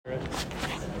You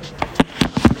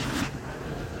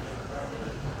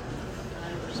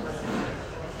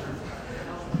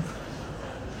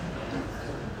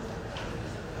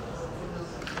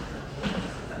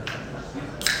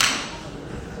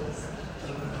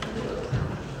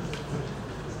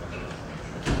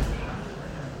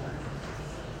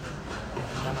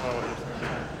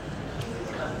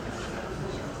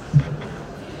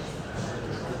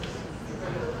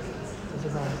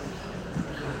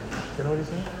know what he's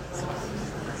saying?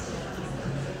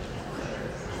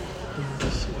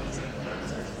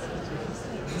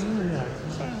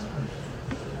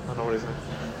 I don't know what he's saying.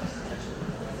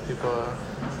 People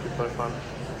are fun.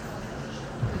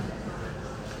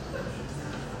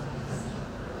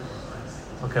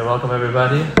 Okay, welcome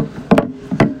everybody.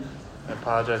 I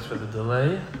apologize for the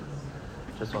delay.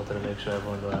 Just wanted to make sure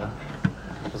everyone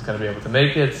was going to be able to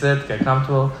make it, sit, get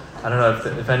comfortable. I don't know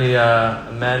if any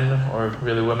men or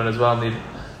really women as well need.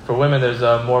 For women, there's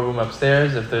more room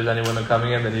upstairs. If there's any women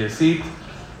coming in, they need a seat.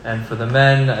 And for the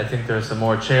men, I think there's some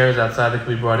more chairs outside that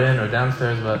could be brought in or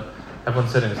downstairs, but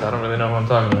everyone's sitting, so I don't really know who I'm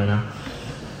talking to right now.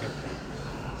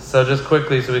 So just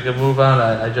quickly, so we can move on,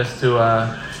 I just to,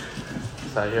 I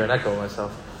hear an echo of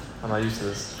myself. I'm not used to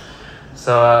this.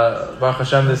 So Baruch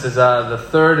Hashem, this is the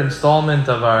third installment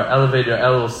of our Elevate Your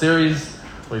Elul series.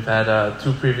 We've had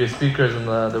two previous speakers in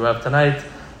the Rev tonight.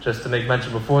 Just to make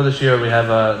mention, before this year, we have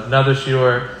another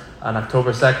shiur on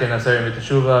October 2nd, Aseret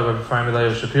Miteshuva. Rabbi Ephraim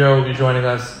Eliyahu Shapiro will be joining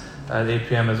us at 8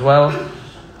 p.m. as well.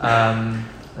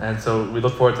 And so we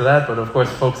look forward to that. But of course,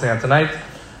 focusing on tonight,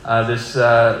 this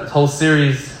whole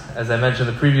series, as I mentioned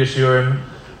the previous shiur,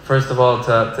 first of all,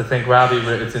 to thank Rabbi,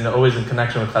 it's always in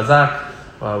connection with Chazak.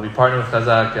 We partner with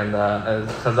Chazak, and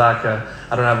Chazak,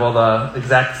 I don't have all the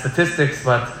exact statistics,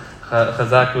 but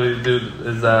Chazak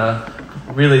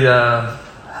really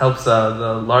helps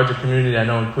the larger community, I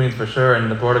know in Queens for sure,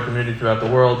 and the broader community throughout the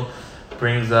world,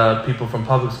 brings people from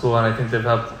public school, and I think they've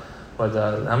helped,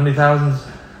 how many thousands?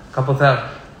 A couple thousand?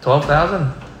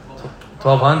 12,000?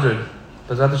 1,200.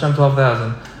 B'ezrat Hashem,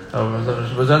 12,000.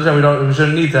 B'ezrat Hashem, we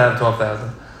shouldn't need to have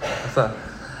 12,000.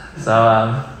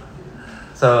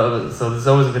 So this is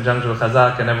always in conjunction with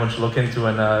Chazak, and everyone should look into,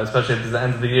 and especially at the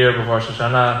end of the year before Rosh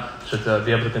Hashanah, should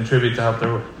be able to contribute to help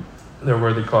their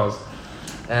worthy cause.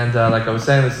 And like I was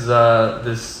saying,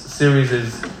 this series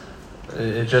is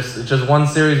it's just one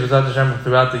series. B'ezrat Hashem,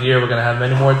 throughout the year, we're going to have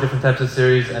many more different types of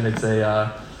series, and it's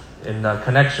in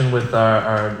connection with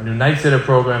our new Night Sitter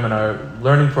program and our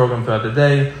learning program throughout the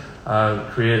day.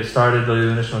 Started the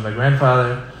initial with my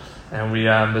grandfather. And we,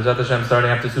 B'ezrat Hashem,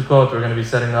 starting after Sukkot, we're going to be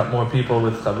setting up more people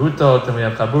with Chavrutot, and we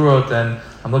have Chaburot, and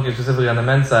I'm looking specifically on the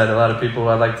men's side, a lot of people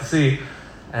I'd like to see.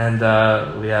 And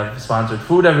we have sponsored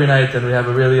food every night, and we have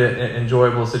a really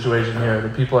enjoyable situation here. The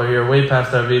people are here way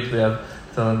past Arvit. We have,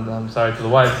 I'm sorry to the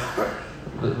wife,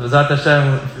 B'ezrat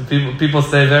Hashem, people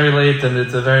stay very late, and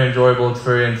it's a very enjoyable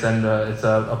experience, and it's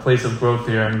a place of growth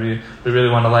here, and we really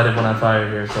want to light everyone on fire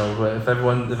here. So if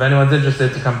anyone's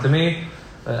interested, to come to me,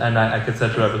 and I could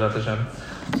set you up with Hashem.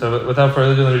 So without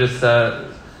further ado, let me just,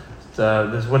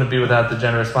 this wouldn't be without the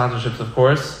generous sponsorships, of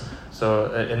course.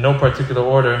 So in no particular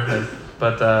order,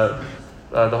 but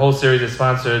the whole series is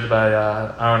sponsored by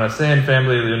Aaron Hussein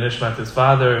family, Leo Nishmat, his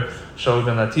father, Shaul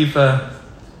ben Latifa,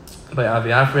 by Avi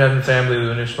Afriad family,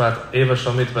 Leo Nishmat, Eva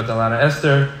Shalmit bat Alana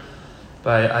Esther,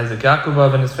 by Isaac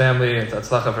Yakubov and his family, it's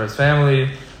Atzlacha for his family,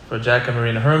 for Jack and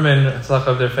Marina Herman, Atzlacha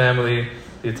of their family,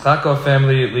 the Yitzchakov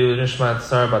family, Lili Nishmat,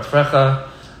 Sarah Bat Frecha,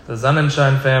 the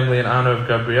Zanenshein family in honor of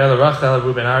Gabriela Rachel,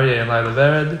 Ruben Aryeh, and Laila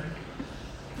Vered,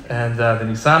 and the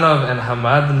Nisanov and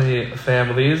Hamadni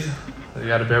families. You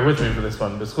got to bear with me for this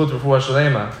one. B'zchut Refuah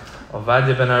Shalema,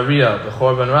 Ovadia ben Ariel,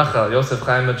 Bechor ben Rachel, Yosef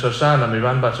Chaim ben Shoshana,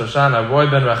 Miran bat Shoshana, Roy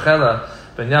ben Rachela,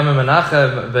 Benyamin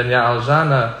Menachem ben Yaal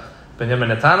Jana, Benyamin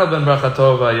Netano ben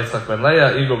Brachatova, Yitzchak ben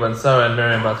Leah, Igor ben Sarah, and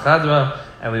Miriam bat Chadra,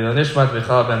 and Lila Nishmat,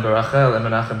 Michal ben Barachel, and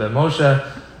Menachem ben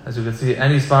Moshe. As you can see,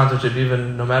 any sponsorship,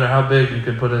 even no matter how big, you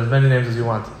can put as many names as you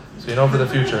want. So you know for the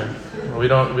future. We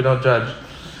don't judge.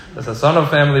 There's a Sonov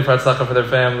family, for Atzlacha for their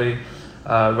family,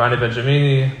 Rani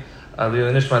Benjamini,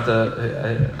 Lila Nishmat,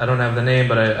 I don't have the name,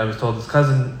 but I was told his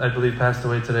cousin, I believe, passed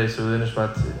away today, so Lila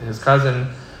Nishmat, his cousin,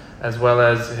 as well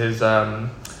as his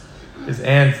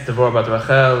aunt, Devorah Bat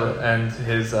Rachel, and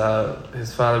his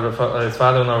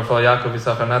father-in-law, Rafael Yaakov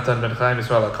Yisachar Natan Ben Chaim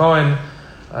Yisrael Cohen,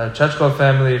 Chechkov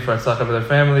family, for Atzlacha for their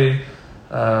family,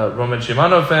 Roman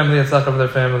Shimanov family, Atzlacha for their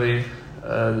family,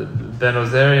 Ben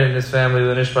Ozeri and his family,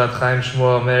 Lenishpat Chaim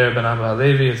Shmuel Meir Ben Abba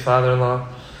Halevi, his father-in-law,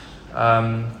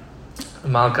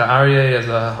 Malka Aryeh as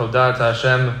a Hodah to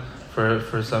Hashem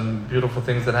for some beautiful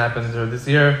things that happened this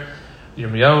year,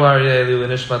 Yirmiyahu Aryeh, Lili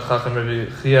Nishmat Chacham Rabbi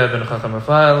Chia ben Chacham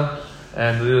Raphael,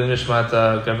 and Lili Nishmat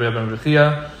Gabriel ben Rabbi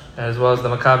Chia, as well as the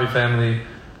Maccabi family,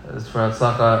 as for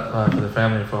Atzlacha, for the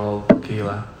family, for all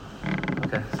Kehillah.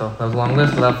 Okay, so that was a long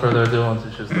list. Without further ado, on to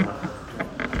Shizda.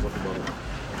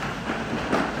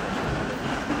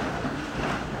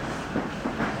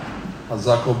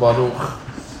 Hazako Baruch.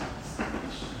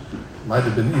 Might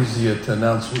have been easier to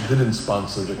announce who didn't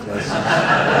sponsor the class.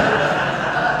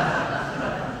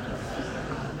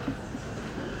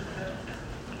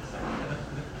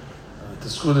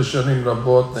 T'zchut Shanim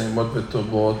Rabot, Neimot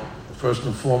V'Tovot. First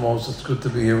and foremost, it's good to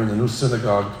be here in the new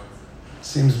synagogue. It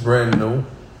seems brand new.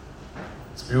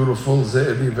 It's beautiful,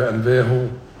 Ze'eli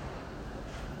Ve'anvehu.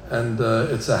 And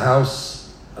it's a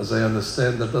house, as I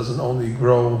understand, that doesn't only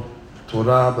grow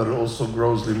Torah, but it also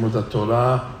grows Limud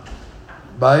Torah.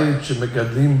 Bayit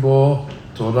shemegadlim bo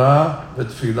Torah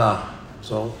v'tfilah.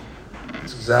 So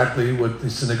it's exactly what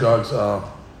these synagogues are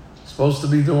supposed to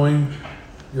be doing.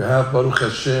 You have Baruch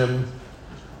Hashem,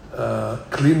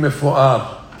 Kli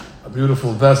Mefo'ar, a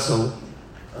beautiful vessel,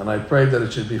 and I pray that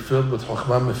it should be filled with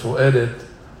Chokhmah Mefo'edet,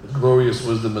 with glorious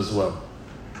wisdom as well.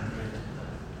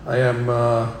 I am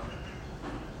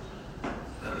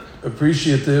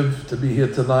appreciative to be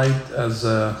here tonight as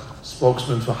a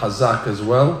spokesman for Hazak as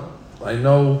well. I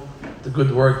know the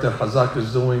good work that Hazak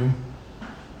is doing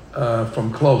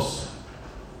from close.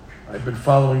 I've been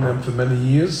following them for many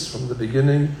years, from the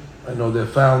beginning. I know their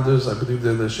founders. I believe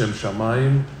they're the Shem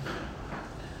Shamayim.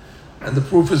 And the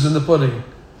proof is in the pudding.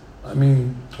 I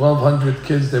mean, 1,200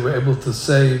 kids they were able to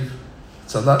save,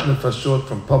 Tzalat Nefashot,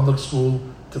 from public school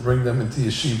to bring them into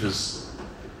yeshivas.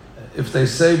 If they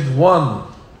saved one,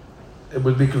 it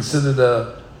would be considered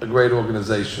a great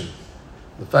organization.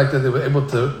 The fact that they were able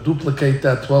to duplicate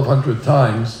that 1,200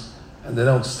 times and they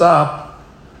don't stop,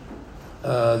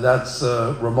 that's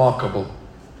remarkable.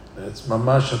 It's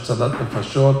mamash hatzalat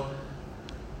nefashot.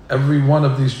 Every one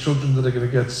of these children that are going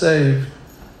to get saved,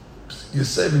 you're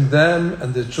saving them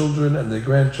and their children and their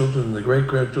grandchildren and their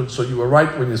great-grandchildren. So you were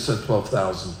right when you said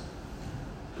 12,000.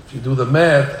 If you do the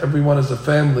math, everyone is a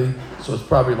family, so it's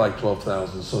probably like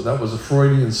 12,000. So that was a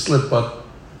Freudian slip, but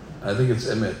I think it's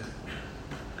emet.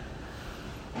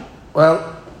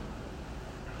 Well,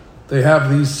 they have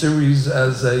these series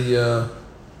as a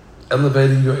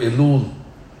elevating your Elul,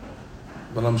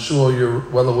 but I'm sure you're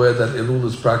well aware that Elul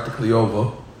is practically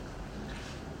over.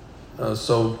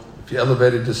 So if you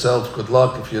elevated yourself, good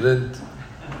luck. If you didn't,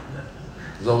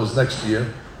 it's always next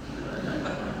year.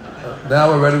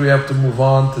 Now already we have to move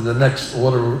on to the next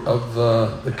order of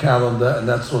the calendar, and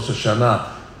that's Rosh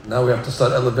Hashanah. Now we have to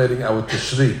start elevating our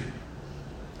Tishri.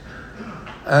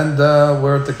 And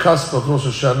we're at the cusp of Rosh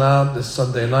Hashanah this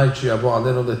Sunday night, Shi'avo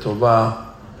Aleinu L'Tovah.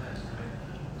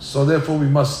 So therefore we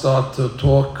must start to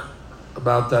talk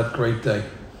about that great day.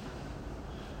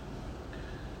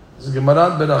 There's a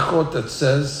Gemara Berachot that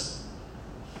says,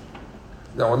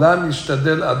 Le'olam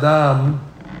yishtadel Adam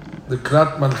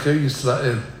l'krat Malchei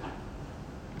Yisrael.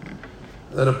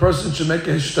 That a person should make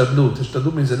a hishtadlut.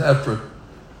 Hishtadlut means an effort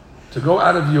to go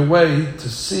out of your way to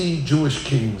see Jewish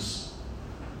kings.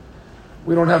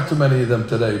 We don't have too many of them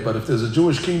today, but if there's a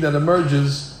Jewish king that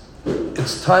emerges,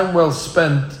 it's time well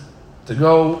spent to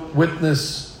go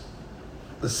witness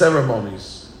the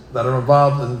ceremonies that are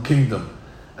involved in the kingdom.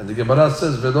 And the Gemara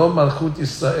says, "V'lo malchut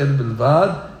Yisrael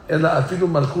bilvad, ela afilu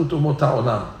malchut umot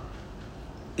ha'olam."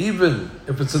 Even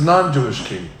if it's a non-Jewish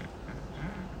king,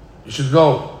 you should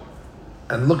go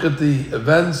and look at the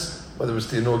events, whether it's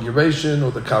the inauguration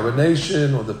or the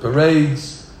coronation or the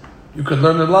parades. You could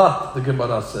learn a lot, the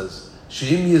Gemara says.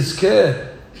 She'im yizkeh,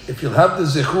 if you'll have the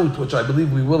zechut, which I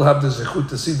believe we will have the zechut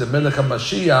to see the Melech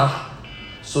HaMashiach,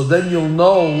 so then you'll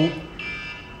know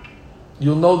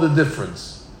the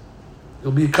difference.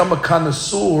 You'll become a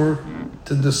connoisseur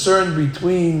to discern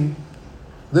between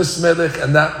this Melech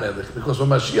and that Melech. Because when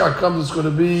Mashiach comes, it's going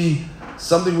to be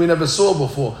something we never saw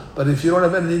before. But if you don't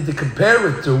have anything to compare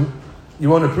it to, you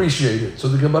won't appreciate it. So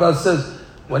the Gemara says,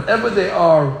 whenever they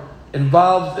are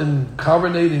involved in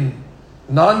coronating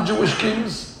non-Jewish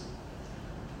kings,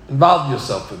 involve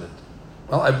yourself in it.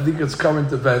 Well, I think it's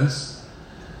current events.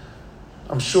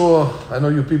 I'm sure, I know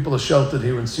you people are sheltered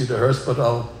here in Cedarhurst, but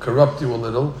I'll corrupt you a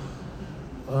little.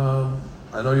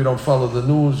 I know you don't follow the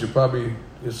news.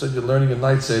 You said you're learning a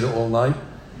night Seder all night.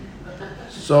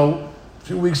 So, a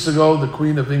few weeks ago, the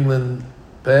Queen of England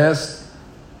passed,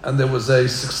 and there was a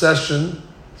succession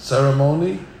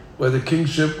ceremony where the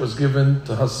kingship was given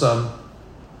to her son,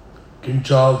 King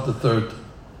Charles III.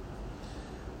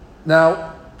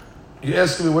 Now, you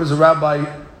ask me, what is a rabbi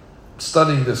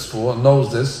studying this for,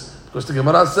 knows this? Because the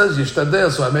Gemara says, Yishtadeh,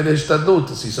 so I made a Yishtadlut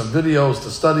to see some videos, to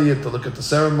study it, to look at the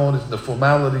ceremonies, the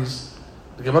formalities.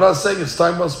 The Gemara is saying it's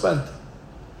time well spent.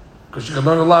 Because you can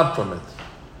learn a lot from it.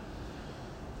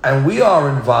 And we are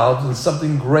involved in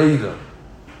something greater.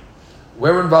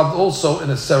 We're involved also in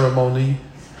a ceremony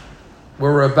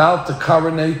where we're about to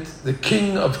coronate the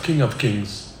King of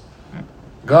Kings.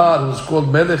 God, who's called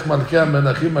Melech Malkei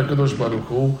Menachim HaKadosh Baruch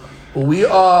Hu, who we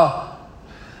are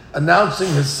announcing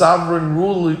his sovereign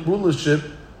rulership,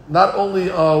 not only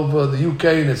of the UK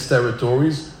and its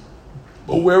territories,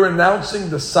 but we're announcing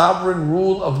the sovereign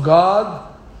rule of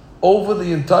God over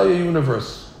the entire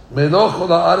universe. Meloch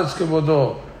ha'aretz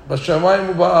kevodo,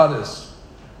 b'shamayim u'ba'aretz.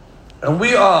 And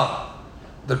we are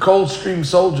the Coldstream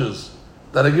soldiers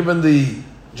that are given the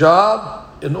job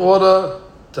in order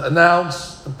to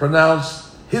announce and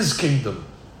pronounce his kingdom.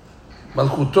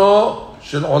 Malchuto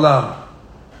shel olam.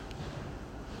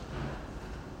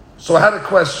 So I had a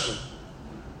question.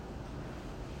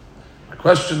 My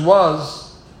question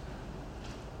was,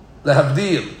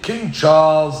 Lehavdil, King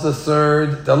Charles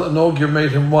III, they'll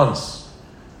inaugurate him once.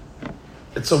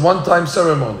 It's a one-time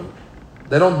ceremony.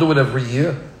 They don't do it every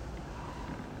year.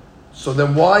 So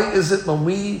then why is it when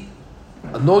we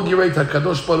inaugurate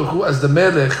HaKadosh Baruch Hu as the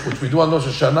Melech, which we do on Rosh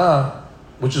Hashanah,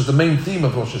 which is the main theme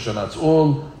of Rosh Hashanah, it's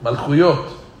all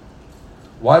Malchuyot.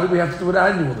 Why do we have to do it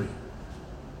annually?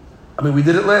 I mean, we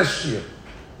did it last year.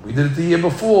 We did it the year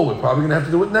before. We're probably going to have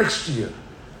to do it next year.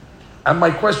 And my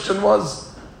question was,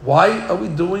 why are we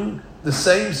doing the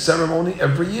same ceremony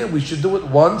every year? We should do it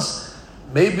once.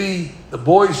 Maybe the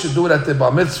boys should do it at their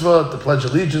bar mitzvah, to pledge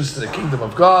allegiance to the kingdom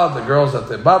of God, the girls at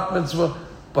their bat mitzvah.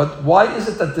 But why is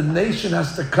it that the nation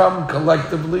has to come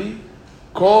collectively,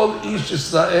 call Ish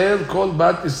Yisrael, call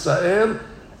Bat Yisrael,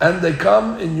 and they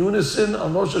come in unison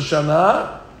on Rosh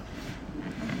Hashanah,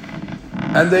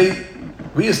 and they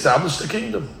reestablish the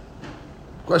kingdom?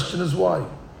 The question is why?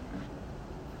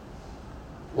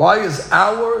 Why is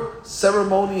our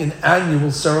ceremony an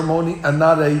annual ceremony and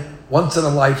not a once in a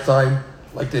lifetime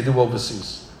like they do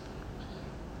overseas?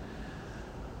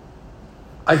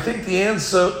 I think the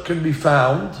answer can be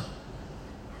found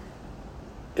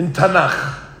in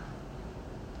Tanakh,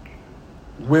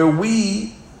 where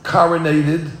we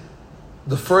coronated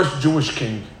the first Jewish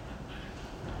king.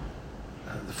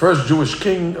 The first Jewish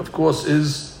king, of course,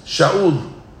 is Shaul,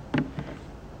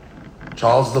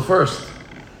 Charles I.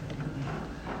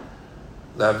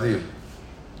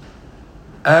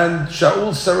 And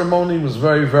Shaul's ceremony was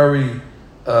very, very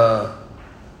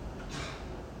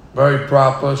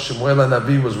proper. Shemuel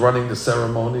HaNavi was running the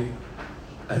ceremony,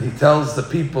 and he tells the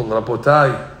people,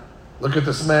 Rabotai, look at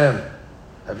this man.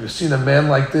 Have you seen a man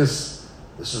like this?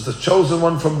 This is the chosen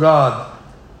one from God.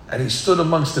 And he stood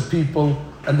amongst the people,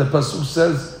 and the pasuk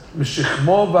says,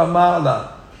 Mishichmo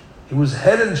v'ma'ala. He was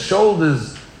head and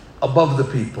shoulders above the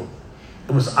people.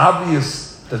 It was obvious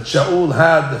that Shaul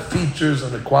had the features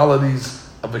and the qualities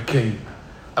of a king.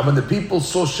 And when the people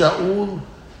saw Shaul,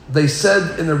 they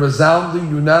said in a resounding,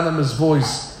 unanimous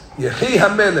voice, Yehi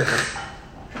HaMelech,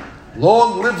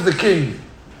 long live the king.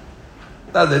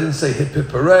 Now they didn't say hip hip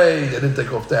hooray, they didn't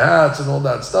take off their hats and all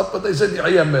that stuff, but they said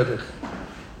Yehi HaMelech.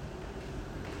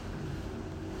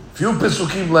 Few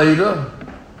Pesukim later,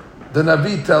 the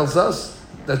Navi tells us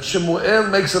that Shemuel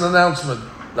makes an announcement.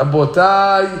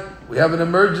 Rabotai, we have an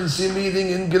emergency meeting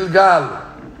in Gilgal.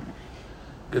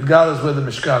 Gilgal is where the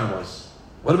Mishkan was.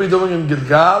 What are we doing in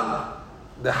Gilgal?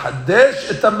 The Hadesh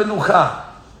et HaMelucha.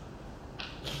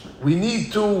 We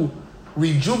need to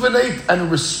rejuvenate and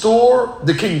restore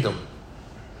the kingdom.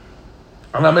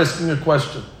 And I'm asking a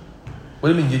question. What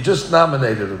do you mean? You just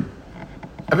nominated him.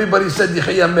 Everybody said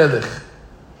Yehi HaMelech.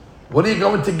 What are you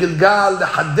going to Gilgal, the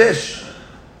Hadesh?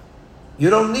 You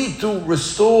don't need to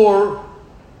restore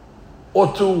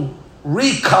or to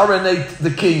re-coronate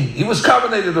the king. He was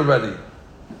coronated already.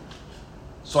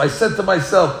 So I said to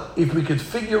myself, if we could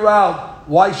figure out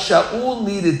why Shaul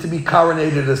needed to be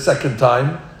coronated a second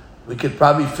time, we could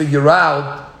probably figure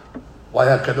out why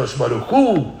HaKadosh Baruch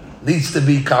Hu needs to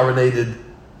be coronated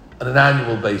on an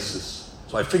annual basis.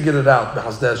 So I figured it out,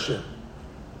 B'Chazdei Hashem.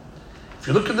 If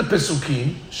you look at the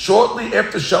Pesukim, shortly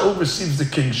after Shaul receives the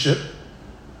kingship,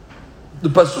 the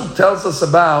Pasuk tells us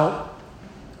about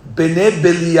Bnei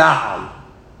Belial.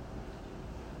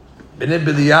 Bnei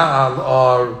Belial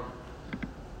are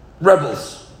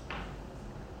rebels.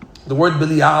 The word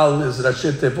Belial is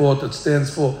Rashi Tevot. It stands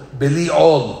for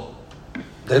Belial.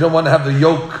 They don't want to have the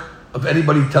yoke of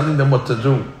anybody telling them what to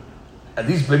do. And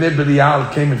these Bnei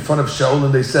Belial came in front of Shaul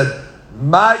and they said,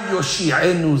 Ma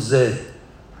yoshi'enu zeh.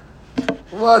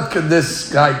 What can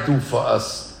this guy do for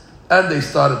us? And they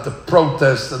started to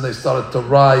protest and they started to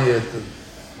riot.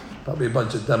 Probably a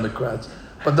bunch of Democrats.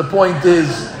 But the point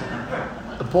is,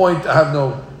 I have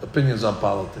no opinions on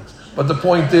politics. But the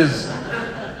point is,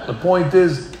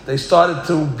 they started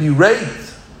to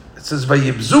berate. It says,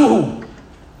 Vayibzuhu.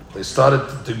 They started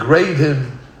to degrade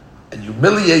him and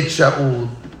humiliate Shaul.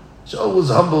 Shaul was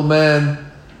a humble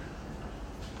man.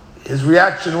 His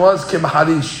reaction was, Ki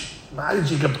Maharish. Maharish,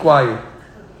 he kept quiet.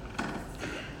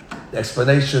 The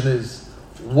explanation is,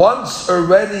 once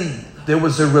already there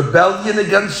was a rebellion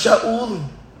against Shaul,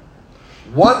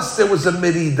 once there was a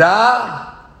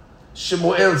meridah,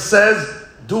 Shemuel says,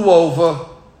 do over.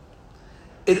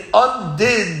 It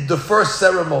undid the first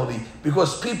ceremony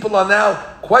because people are now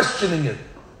questioning it.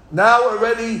 Now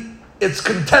already it's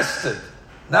contested.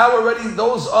 Now already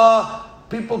those are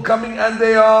people coming and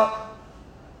they are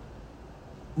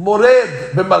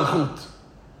mored b'malchut.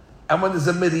 And when there's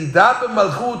a meridah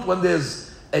b'malchut, when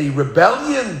there's a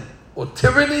rebellion or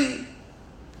tyranny,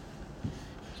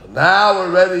 so now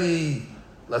already,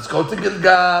 let's go to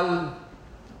Gilgal.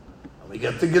 When we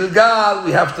get to Gilgal,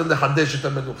 we have to lechadesh et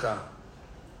hameducha.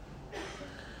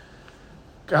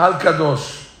 Kahal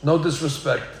Kadosh, no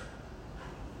disrespect,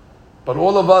 but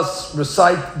all of us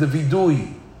recite the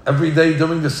vidui every day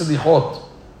during the selichot.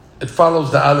 It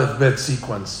follows the Aleph Bet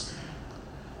sequence.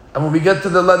 And when we get to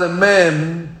the letter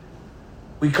Mem,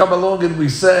 we come along and we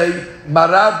say,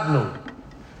 Maradnu.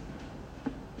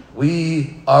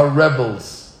 We are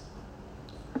rebels.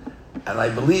 And I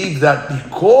believe that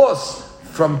because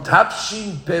from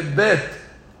Tafshin Pebet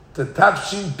to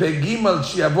Tafshin Pegimal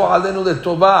Shiavo Alenu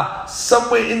Letovah,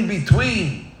 somewhere in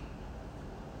between,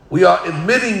 we are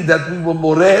admitting that we were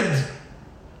mored.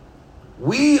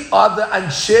 We are the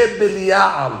Anshe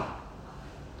Belial.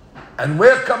 And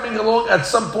we're coming along at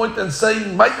some point and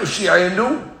saying,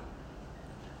 Mayushi'ayenu.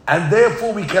 And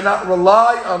therefore we cannot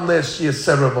rely on last year's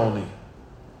ceremony.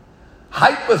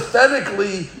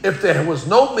 Hypothetically, if there was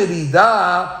no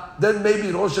Meridah, then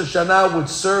maybe Rosh Hashanah would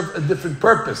serve a different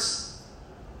purpose.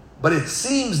 But it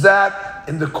seems that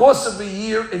in the course of a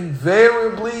year,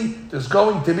 invariably, there's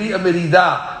going to be a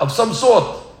Meridah of some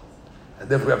sort.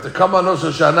 And if we have to come on Rosh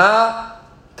Hashanah,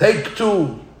 take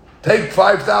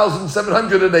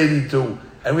 5,782,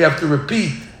 and we have to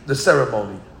repeat the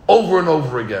ceremony over and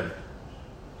over again.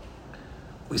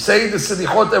 We say the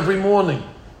Selichot every morning.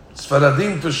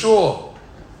 Sfaradim for sure.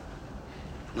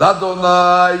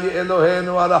 Ladonai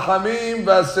Eloheinu arachamim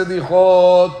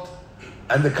v'aselichot.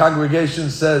 And the congregation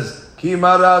says, Ki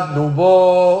maradnu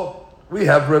bo, we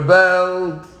have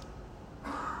rebelled.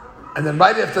 And then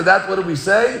right after that, what do we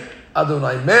say?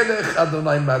 Adonai Melech,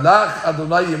 Adonai Malach,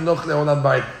 Adonai Yimnoch Le'olam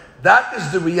Ba'id. That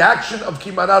is the reaction of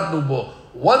Ki maradnu bo.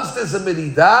 Once there's a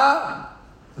meridah,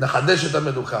 nechadesh et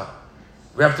hameducha.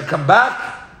 We have to come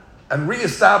back and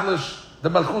reestablish the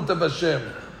Malchut of Hashem.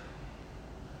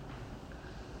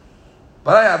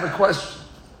 But I have a question.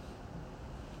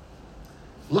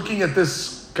 Looking at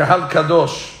this Kahal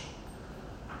Kadosh,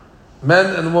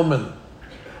 men and women,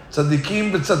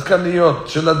 tzaddikim v'tzadkaniyot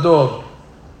shel hador,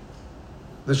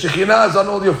 the Shekhinah is on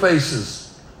all your faces.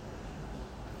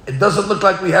 It doesn't look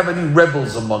like we have any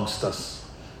rebels amongst us.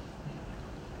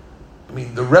 I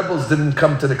mean, the rebels didn't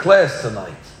come to the class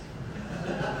tonight.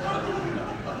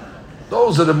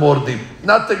 Those are the mordim.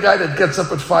 Not the guy that gets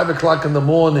up at 5 o'clock in the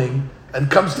morning and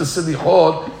comes to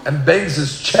Selichot and bangs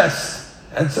his chest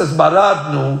and says,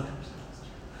 Maradnu.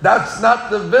 That's not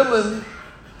the villain.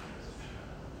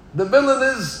 The villain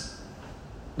is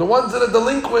the ones that are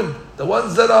delinquent, the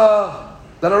ones that are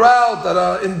out, that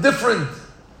are indifferent.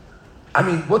 I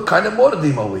mean, what kind of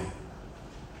mordim are we?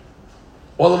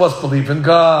 All of us believe in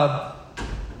God.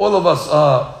 All of us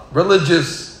are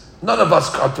religious. None of us,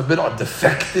 God forbid, are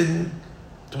defecting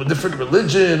to a different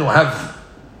religion or have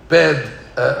bad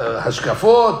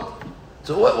hashkafot.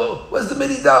 So where's the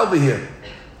meridah over here?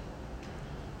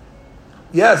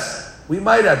 Yes, we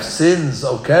might have sins,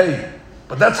 okay,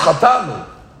 but that's chatanu.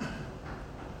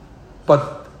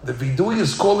 But the vidui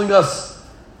is calling us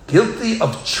guilty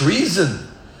of treason.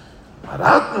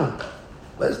 Maradnu.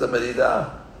 Where's the meridah?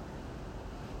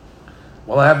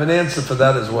 Well, I have an answer for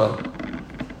that as well.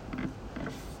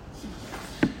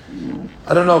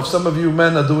 I don't know if some of you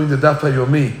men are doing the Daf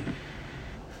HaYomi.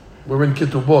 We're in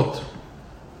Ketubot.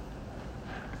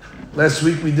 Last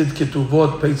week we did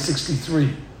Ketubot, page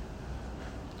 63.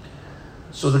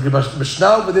 So the Mishnah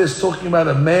over there is talking about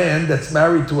a man that's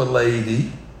married to a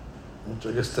lady, which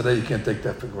I guess today you can't take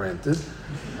that for granted.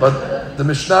 But the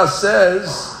Mishnah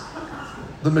says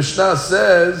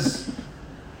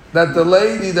that the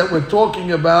lady that we're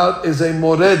talking about is a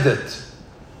moredet.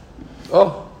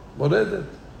 Oh, moredet.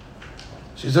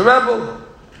 She's a rebel.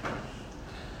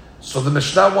 So the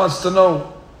Mishnah wants to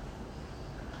know,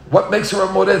 What makes her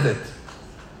a moredet?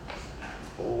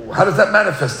 How does that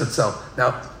manifest itself?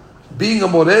 Now, being a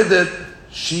moredet,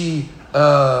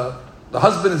 the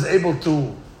husband is able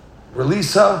to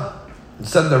release her and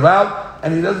send her out,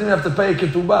 and he doesn't even have to pay a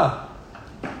ketubah.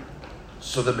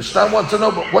 So the Mishnah wants to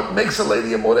know, but what makes a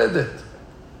lady a moredet?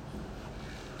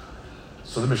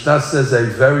 So the Mishnah says a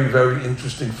very, very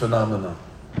interesting phenomenon.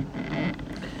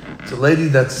 It's a lady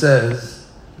that says,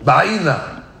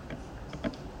 Ba'ina.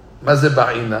 Maze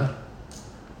Ba'ina.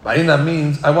 Ba'ina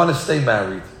means, I want to stay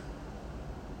married.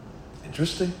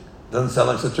 Interesting. Doesn't sound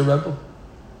like such a rebel.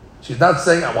 She's not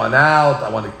saying, I want out, I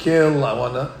want to kill, I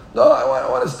want to... No, I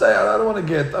want to stay. I don't want to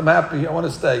get... I'm happy. I want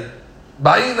to stay.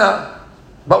 Ba'ina.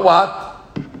 But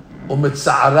what?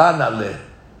 Umitza'aran aleh.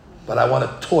 But I want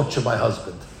to torture my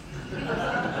husband.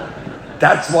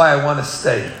 That's why I want to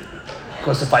stay.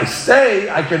 Because if I stay,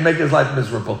 I can make his life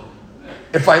miserable.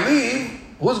 If I leave,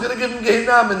 who's going to give him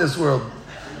Gehinam in this world?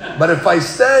 But if I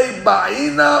stay,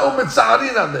 ba'ina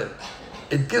umitza'arin aleh.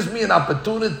 It gives me an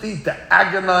opportunity to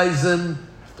agonize him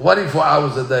 24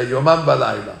 hours a day. Yomam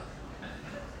balayla.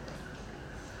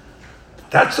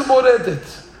 That's a moredet.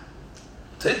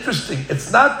 It's interesting.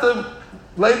 It's not the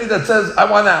lady that says, I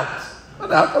want out. I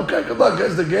want out. Okay, good luck.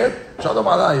 Here's the get. Shalom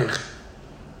alayich.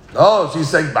 No, she's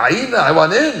saying, Ba'ina, I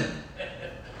want in.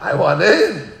 I want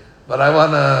in. But I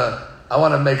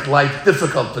want to make life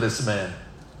difficult for this man.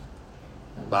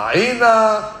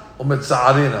 Ba'ina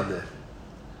umitza'arin aleh.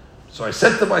 So I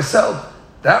said to myself,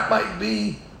 that might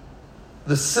be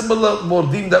the similar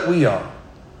mordim that we are.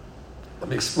 Let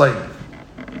me explain.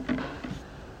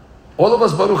 All of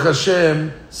us, Baruch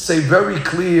Hashem, say very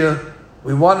clear,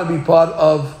 we want to be part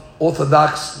of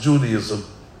Orthodox Judaism.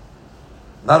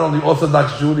 Not only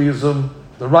Orthodox Judaism,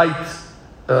 the right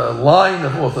line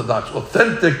of Orthodox,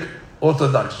 authentic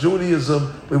Orthodox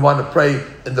Judaism. We want to pray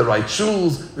in the right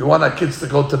shuls. We want our kids to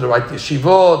go to the right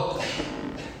yeshivot.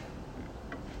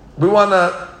 We want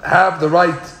to have the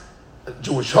right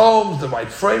Jewish homes, the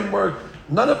right framework.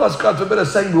 None of us, God forbid, are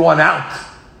saying we want out.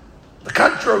 The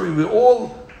contrary, we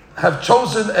all have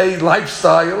chosen a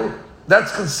lifestyle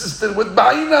that's consistent with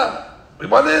Ba'ina. We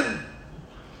want in.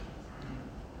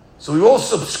 So we all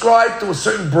subscribe to a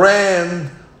certain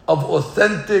brand of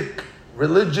authentic,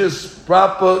 religious,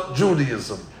 proper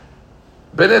Judaism.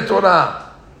 B'nai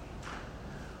Torah.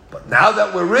 But now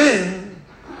that we're in,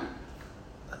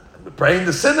 we pray in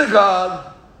the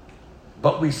synagogue,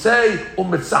 but we say,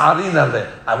 Umitza'arin aleh.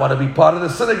 I want to be part of the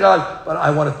synagogue, but I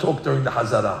want to talk during the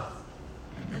Hazarah.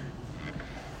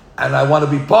 And I want to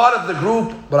be part of the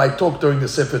group, but I talk during the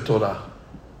Sefer Torah.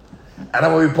 And I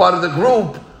want to be part of the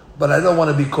group, but I don't want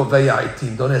to be Kovei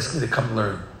Aitim. Don't ask me to come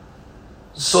learn.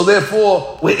 So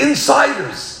therefore, we're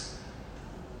insiders.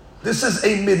 This is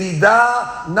a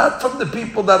miridah, not from the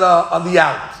people that are on the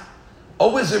out.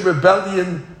 Always a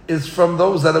rebellion is from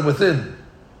those that are within.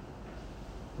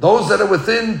 Those that are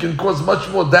within can cause much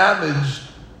more damage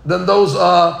than those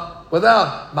are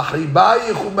without.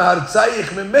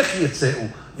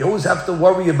 You always have to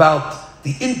worry about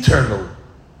the internal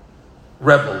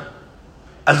rebel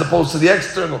as opposed to the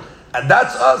external. And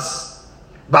that's us.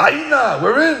 Ba'ina,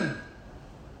 we're in.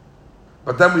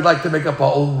 But then we like to make up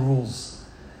our own rules.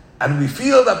 And we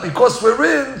feel that because we're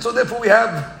in, so therefore we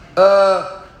have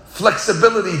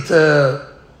flexibility to,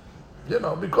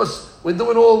 because we're in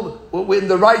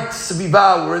the right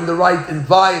sviva, we're in the right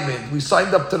environment, we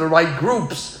signed up to the right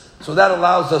groups, so that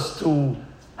allows us to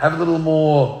have a little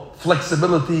more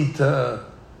flexibility to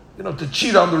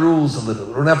cheat on the rules a little.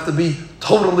 We don't have to be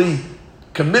totally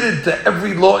committed to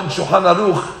every law in Shulchan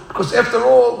Aruch, because after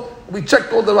all, we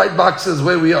checked all the right boxes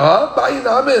where we are.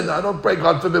 I'm in. I don't pray,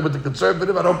 God forbid, with the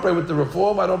conservative. I don't pray with the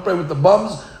reform. I don't pray with the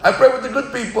bums. I pray with the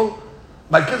good people.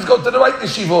 My kids go to the right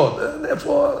yeshivot.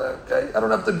 Therefore, okay, I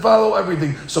don't have to follow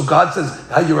everything. So God says,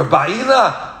 you're a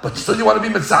ba'ina, but still you want to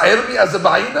be mitzayer me as a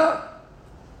ba'ina?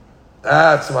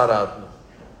 That's maratnu.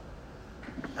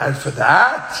 And for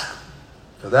that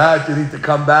you need to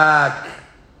come back.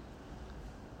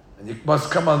 And you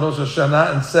must come on Rosh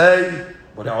Hashanah and say,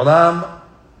 Borei Olam,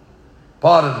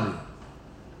 pardon me.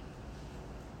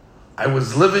 I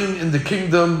was living in the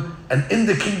kingdom, and in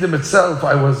the kingdom itself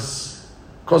I was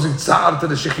causing tsar to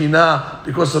the Shekhinah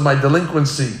because of my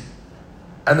delinquency.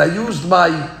 And I used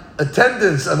my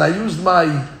attendance and I used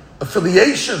my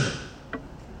affiliation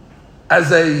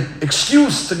as an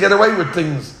excuse to get away with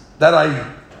things that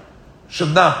I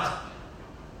should not.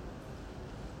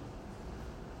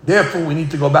 Therefore, we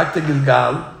need to go back to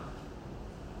Gilgal,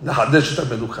 Nahadesh et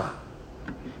HaMelucha.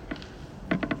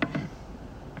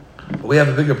 But we have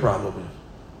a bigger problem here.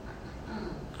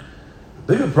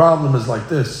 The bigger problem is like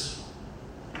this.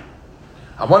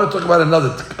 I want to talk about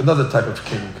another type of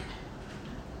king.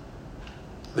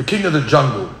 The king of the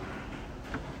jungle.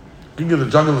 King of the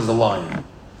jungle is the lion.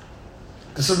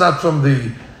 This is not from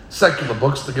the secular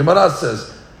books. The Gemara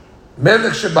says,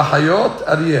 Melech shebahayot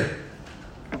aryeh.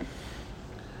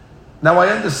 Now I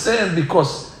understand,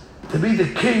 because to be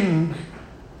the king,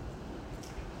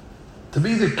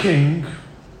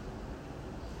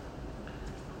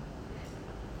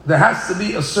 there has to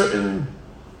be a certain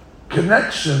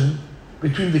connection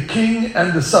between the king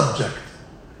and the subject.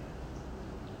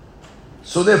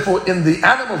 So therefore, in the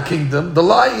animal kingdom, the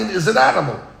lion is an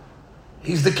animal.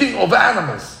 He's the king of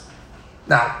animals.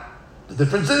 Now, the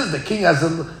difference is the king has a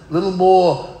little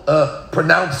more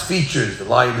pronounced features. The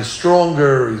lion is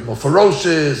stronger, he's more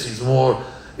ferocious, he's more,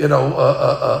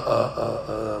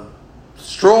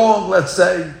 strong, let's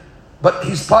say. But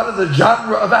he's part of the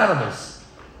genre of animals.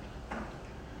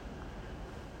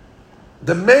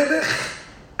 The melech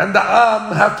and the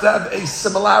am have to have a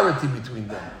similarity between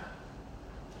them.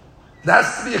 There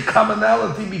has to be a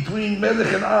commonality between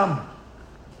melech and am.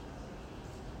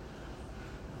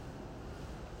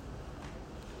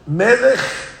 Melech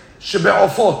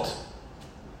shebe'ofot,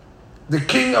 the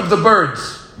king of the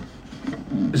birds,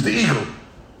 is the eagle.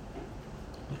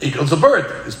 Eagle's a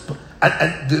bird.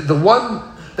 And the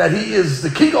one that he is the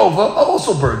king over are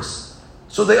also birds.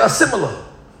 So they are similar.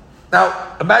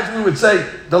 Now, imagine we would say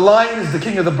the lion is the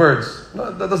king of the birds. No,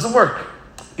 that doesn't work.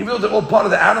 Even though they're all part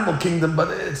of the animal kingdom, but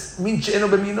it's min she'eno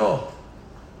b'mino.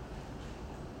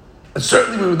 And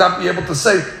certainly we would not be able to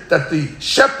say that the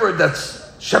shepherd that's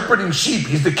shepherding sheep,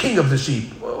 he's the king of the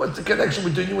sheep. Well, what's the connection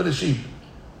between you and the sheep?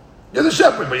 You're the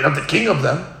shepherd, but you're not the king of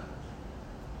them.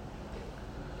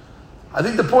 I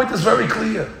think the point is very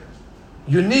clear.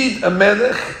 You need a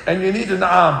melech and you need an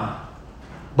am.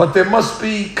 But there must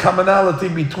be commonality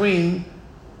between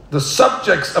the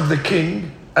subjects of the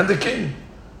king and the king.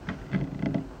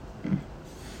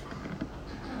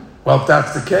 Well, if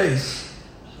that's the case,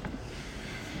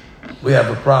 we have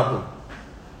a problem.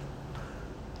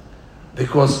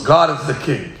 Because God is the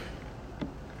king.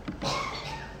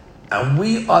 And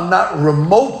we are not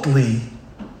remotely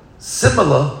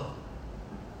similar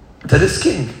to this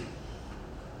king.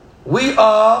 We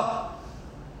are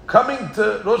coming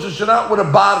to Rosh Hashanah with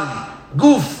a body,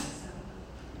 guf.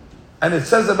 And it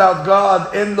says about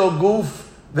God, en lo guf,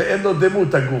 ve'en lo demut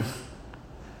haguf.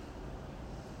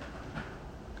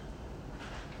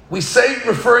 We say,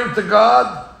 referring to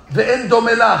God, ve'en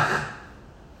domelach.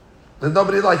 There's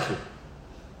nobody like you.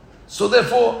 So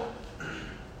therefore,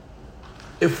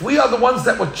 if we are the ones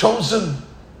that were chosen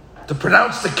to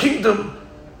pronounce the kingdom,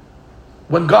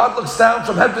 when God looks down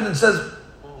from heaven and says,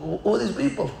 who are these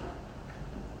people?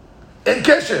 In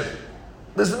Kesher,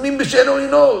 there's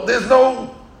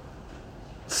no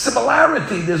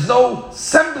similarity, there's no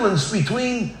semblance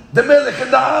between the Melech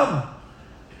and the Am.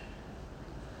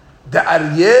 The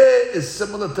Aryeh is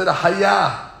similar to the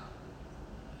Hayah.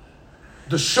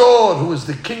 The Shor, who is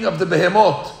the king of the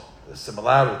Behemoth, there's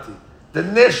similarity. The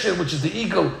Nesher, which is the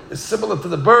eagle, is similar to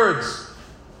the birds.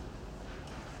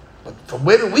 But from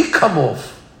where do we come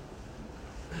off?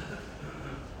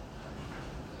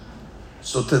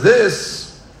 So to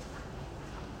this,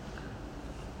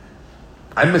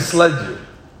 I misled you.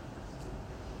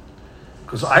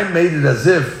 Because I made it as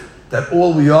if that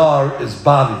all we are is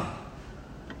body.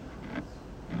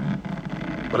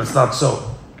 But it's not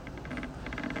so.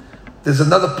 There's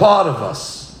another part of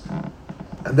us,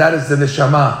 and that is the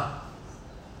neshama.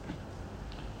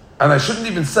 And I shouldn't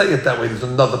even say it that way, there's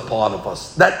another part of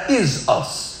us. That is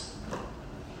us.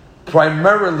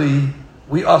 Primarily,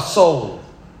 we are soul.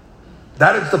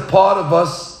 That is the part of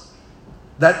us,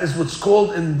 that is what's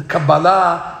called in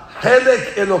Kabbalah,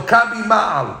 Helek Elokabi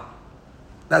Ma'al.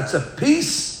 That's a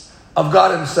piece of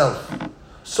God Himself.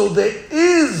 So there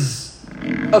is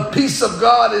a piece of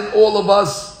God in all of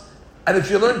us. And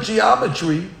if you learn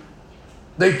geometry,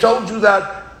 they told you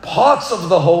that parts of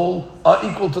the whole are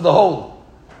equal to the whole.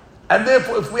 And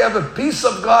therefore, if we have a piece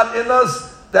of God in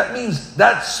us, that means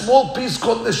that small piece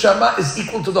called neshama is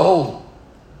equal to the whole.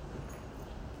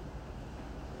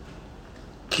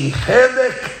 Ki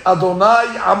chelek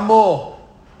Adonai Amo.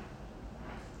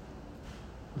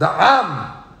 The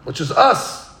Am, which is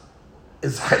us,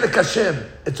 is chelek Hashem.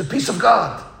 It's a piece of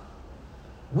God.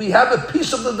 We have a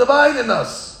piece of the divine in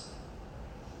us.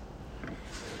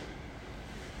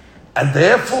 And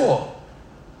therefore,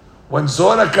 when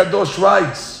Zohar HaKadosh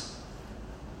writes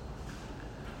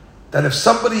that if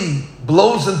somebody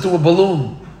blows into a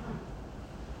balloon,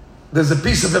 there's a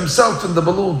piece of himself in the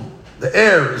balloon. The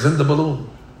air is in the balloon.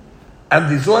 And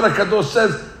the Zohar HaKadosh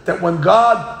says that when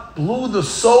God blew the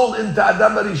soul into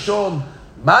Adam HaRishon,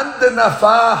 Man de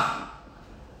nafah,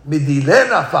 midile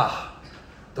nafah.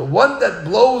 The one that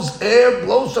blows air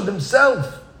blows from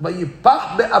himself.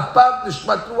 Vayipach be'apav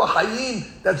nishmat ruach hayim.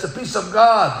 That's a piece of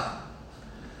God.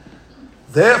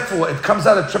 Therefore, it comes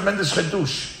out a tremendous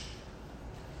chedush.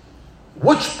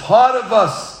 Which part of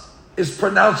us is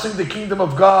pronouncing the kingdom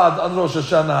of God on Rosh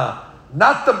Hashanah?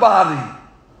 Not the body,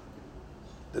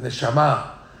 the neshama.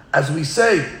 As we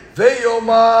say,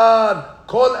 Veyomar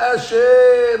kol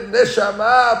asher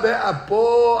neshama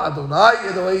be'apo Adonai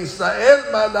Elohei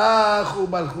Yisrael malach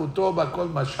u'malchuto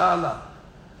b'kol mashala.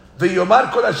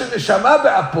 Veyomar kol asher neshama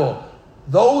be'apo.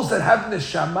 Those that have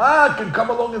neshama can come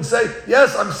along and say,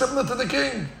 yes, I'm similar to the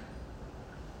king.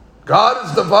 God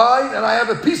is divine and I have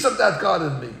a piece of that God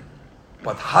in me.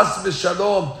 But has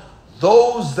v'shalom,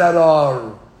 those that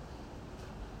are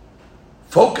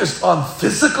focused on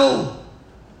physical,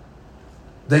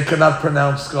 they cannot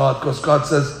pronounce God, because God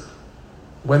says,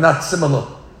 we're not similar.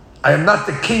 I am not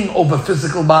the king over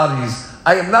physical bodies.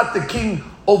 I am not the king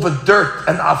over dirt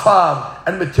and afar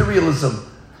and materialism.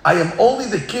 I am only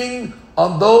the king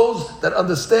on those that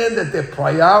understand that their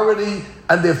priority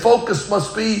and their focus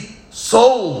must be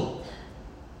soul,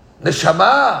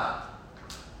 neshama.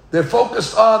 They're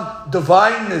focused on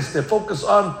divineness. They're focused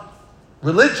on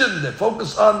religion. They're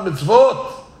focused on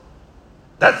mitzvot.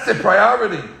 That's their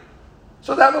priority.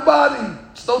 So they have a body.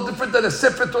 It's no different than a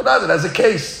Sefer Torah that has a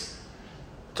case.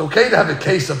 It's okay to have a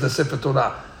case of the Sefer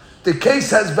Torah. The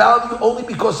case has value only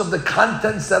because of the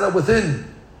contents that are within.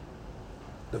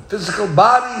 The physical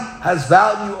body has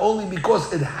value only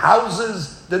because it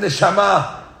houses the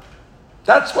neshama.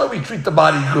 That's why we treat the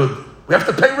body good. We have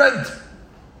to pay rent.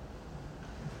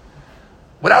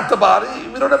 Without the body,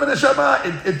 we don't have a neshama.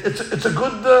 It's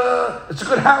a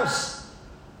good house.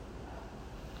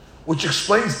 Which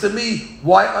explains to me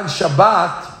why on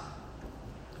Shabbat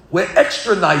we're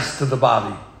extra nice to the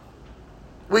body.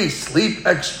 We sleep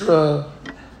extra.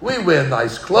 We wear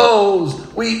nice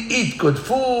clothes. We eat good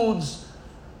foods.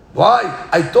 Why?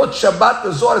 I thought Shabbat,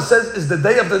 the Zohar says, is the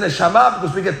day of the neshama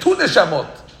because we get 2 neshamot.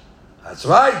 That's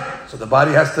right. So the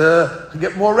body has to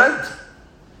get more rent.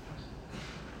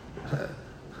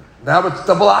 Now it's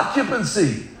double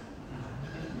occupancy.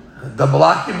 Double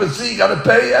occupancy, you got to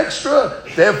pay extra.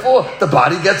 Therefore, the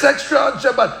body gets extra on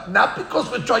Shabbat. Not because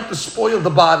we're trying to spoil the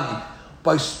body.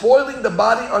 By spoiling the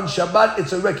body on Shabbat,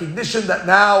 it's a recognition that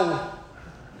now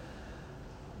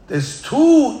there's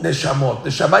 2 neshamot,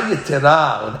 neshama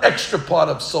yetera, an extra part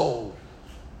of soul.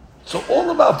 So all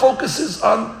of our focus is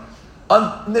on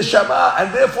neshama,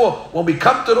 and therefore, when we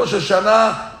come to Rosh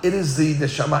Hashanah, it is the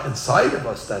neshama inside of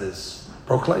us that is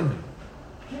proclaiming.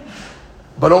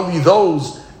 But only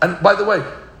those, and by the way,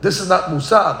 this is not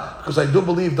Musar, because I do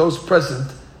believe those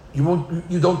present,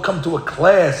 you don't come to a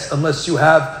class unless you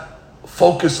have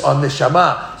focus on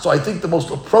neshama. So I think the most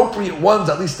appropriate ones,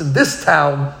 at least in this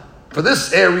town, for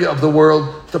this area of the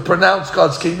world, to pronounce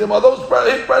God's kingdom are those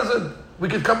present. We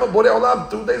could come up Borei Olam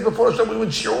 2 days before Hashem, we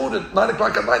went shiur at 9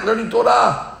 o'clock at night learning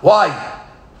Torah. Why?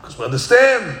 Because we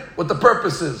understand what the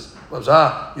purpose is.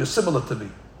 You're similar to me.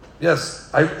 Yes,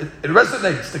 it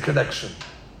resonates, the connection.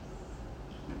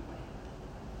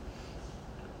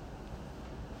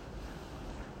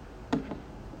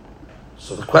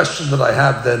 So the question that I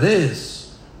have then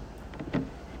is,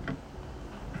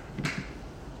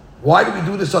 why do we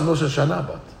do this on Rosh Hashanah?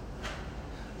 But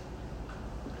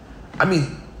I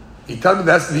mean, you tell me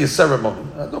there has to be a ceremony.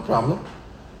 No problem.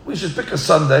 We should pick a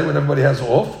Sunday when everybody has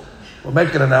off. We'll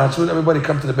make an announcement. Everybody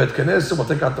come to the Beit Knesset. We'll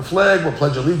take out the flag. We'll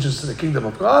pledge allegiance to the kingdom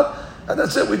of God. And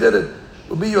that's it. We did it.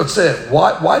 It'll be Yotzeh.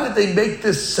 Why did they make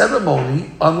this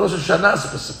ceremony on Rosh Hashanah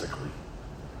specifically?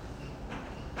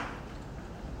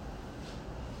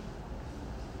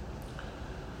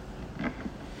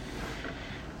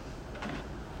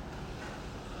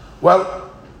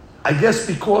 Well, I guess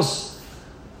because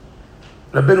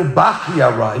Rabbeinu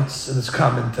Bachya writes in his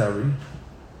commentary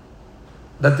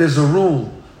that there's a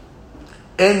rule,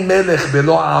 En melech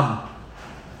belo am.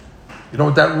 You know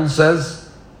what that rule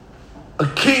says? A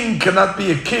king cannot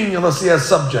be a king unless he has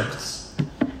subjects.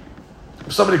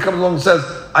 If somebody comes along and says,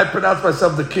 I pronounce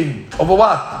myself the king, over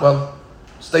what? Well,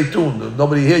 stay tuned. There's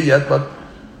nobody here yet, but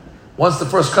once the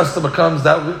first customer comes,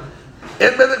 that will...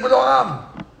 En melech belo am.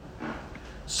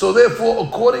 So therefore,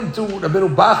 according to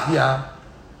Rabbeinu Bachya,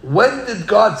 when did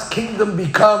God's kingdom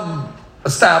become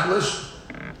established?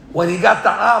 When he got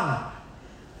the Am.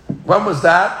 When was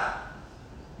that?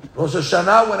 Rosh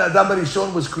Hashanah, when Adam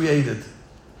Rishon was created.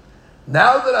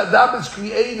 Now that Adam is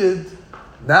created,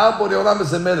 now Borei Olam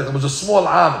is a melech. It was a small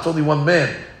Am, it's only one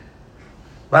man.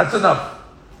 That's enough.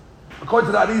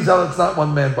 According to the Arizal, it's not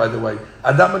one man, by the way.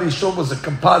 Adam HaRishon was a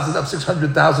composite of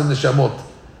 600,000 neshamot.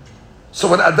 So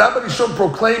when Adam HaRishon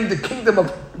proclaimed the kingdom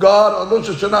of God on Rosh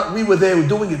Hashanah, we were there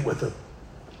doing it with him.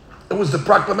 It was the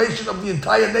proclamation of the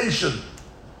entire nation.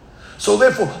 So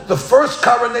therefore, the first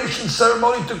coronation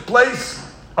ceremony took place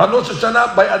on Rosh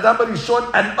Hashanah by Adam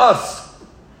HaRishon and us.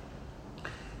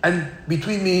 And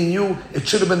between me and you, it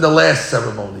should have been the last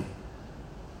ceremony.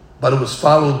 But it was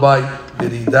followed by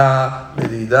Merida,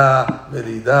 Merida,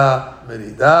 Merida,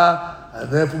 Merida. And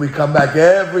therefore we come back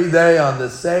every day on the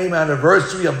same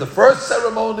anniversary of the first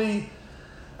ceremony.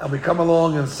 And we come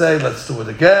along and say, let's do it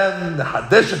again. The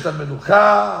Hadeshet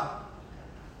HaMenucha.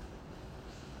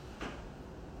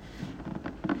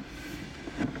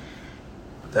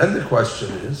 Then the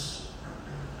question is,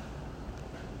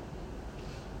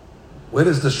 where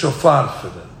is the shofar for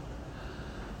them?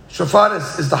 Shofar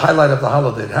is the highlight of the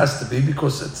holiday. It has to be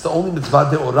because it's the only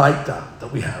mitzvah deoraita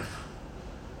that we have.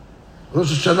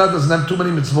 Rosh Hashanah doesn't have too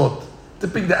many mitzvot.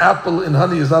 Dipping the apple in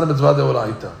honey is not a mitzvah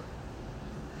deoraita.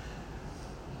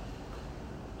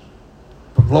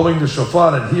 But blowing the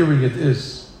shofar and hearing it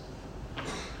is.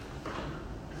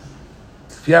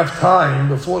 If you have time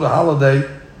before the holiday,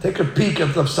 take a peek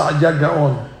at the Sa'adiyah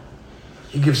Gaon.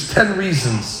 He gives 10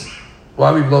 reasons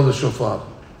why we blow the shofar.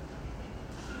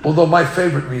 Although my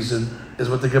favorite reason is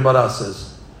what the Gemara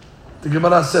says. The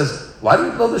Gemara says, why do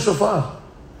we blow the shofar?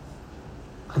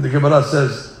 And the Gemara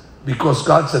says, because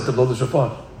God said to blow the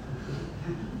shofar.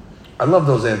 I love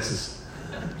those answers.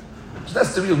 So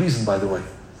that's the real reason, by the way.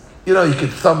 You know, you can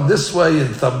thumb this way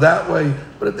and thumb that way,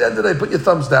 but at the end of the day, put your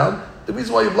thumbs down. The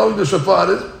reason why you're blowing the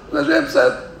shofar is, as Hashem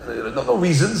said, no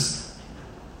reasons.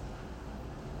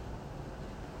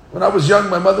 When I was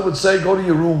young, my mother would say, go to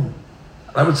your room.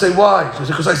 And I would say, why? She would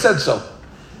say, because I said so.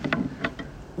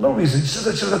 No reason. She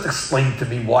said she doesn't have to explain to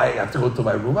me why I have to go to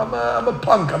my room. I'm a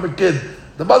punk. I'm a kid.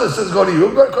 The mother says, go to your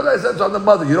room. Because I said so. I'm the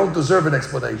mother. You don't deserve an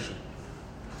explanation.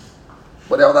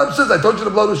 But the Olam says, I told you to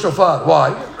blow the shofar.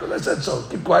 Why? Because I said so.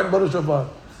 Keep quiet and blow the shofar.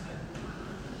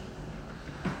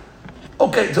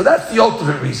 Okay, so that's the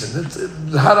ultimate reason.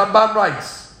 The Harambam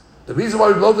writes, the reason why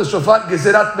we blow the shofar,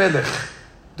 Gezerat Melech,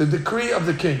 the decree of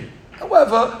the king.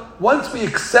 However, once we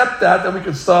accept that, then we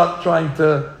can start trying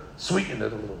to sweeten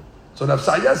it a little. So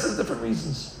Nafsayah says different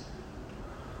reasons.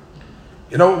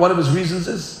 You know what one of his reasons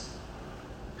is?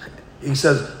 He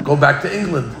says, go back to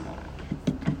England.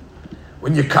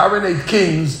 When you coronate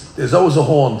kings, there's always a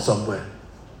horn somewhere.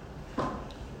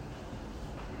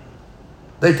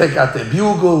 They take out their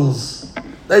bugles,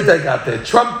 they take out their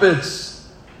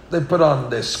trumpets, they put on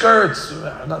their skirts,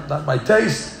 not my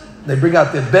taste, they bring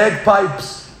out their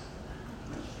bagpipes.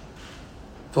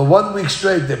 For 1 week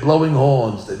straight, they're blowing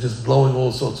horns. They're just blowing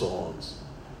all sorts of horns.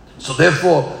 So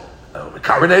therefore, we're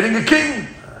coronating a king.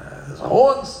 There's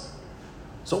horns.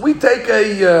 So we take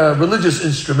a religious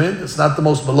instrument. It's not the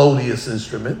most melodious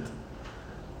instrument.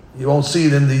 You won't see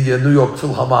it in the New York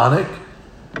Philharmonic.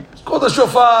 It's called a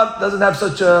shofar. It doesn't have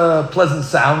such a pleasant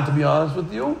sound, to be honest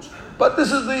with you. But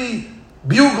this is the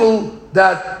bugle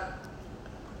that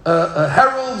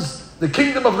heralds the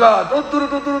kingdom of God.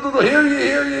 Hear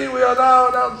ye, we are now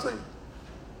announcing.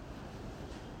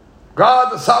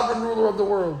 God, the sovereign ruler of the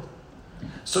world.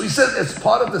 So he says it's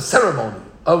part of the ceremony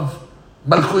of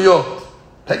Malchuyot.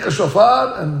 Take a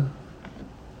shofar and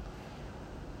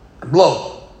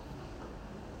blow.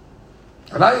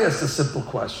 And I asked a simple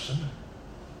question.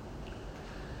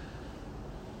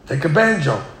 Take a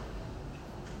banjo.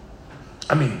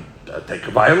 Take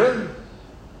a violin.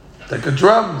 Take a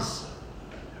drums.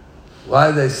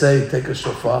 Why do they say take a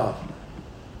shofar?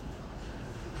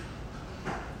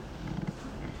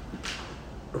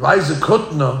 Rabbi Isaac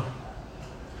Hutner,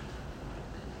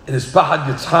 in his Pahad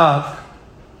Yitzhak,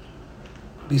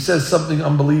 he says something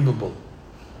unbelievable.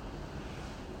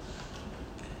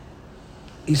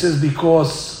 He says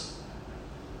because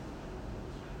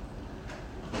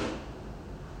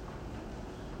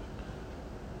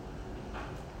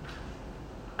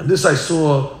and this I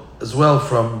saw as well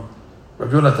from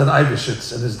Rabbi Yonatan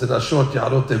Eibeshitz in his Dirashot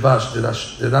Yarot Devash,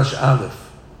 Dirash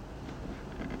Aleph.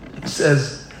 He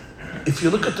says, if you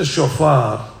look at the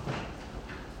shofar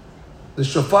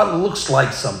looks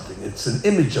like something. It's an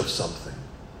image of something.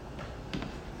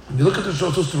 When you look at the shofar,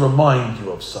 it's supposed to remind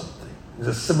you of something.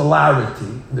 There's a similarity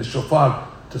in the shofar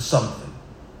to something.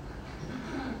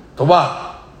 To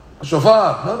what? A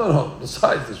shofar? No.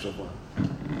 Besides the shofar.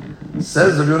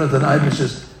 Says Rabbi Yonatan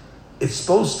Eibeshitz, it's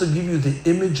supposed to give you the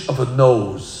image of a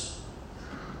nose.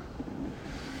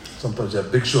 Sometimes you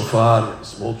have big shofar,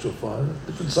 small shofar,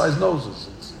 different size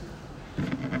noses.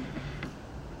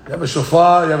 You have a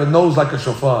shofar, you have a nose like a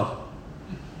shofar.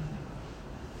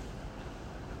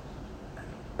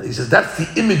 And he says that's the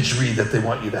imagery that they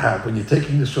want you to have when you're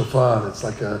taking the shofar. It's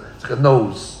like a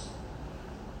nose.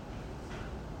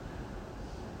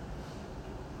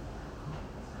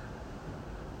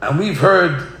 And we've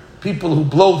heard people who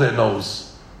blow their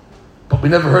nose, but we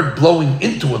never heard blowing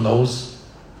into a nose.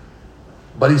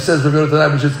 But he says,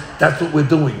 that's what we're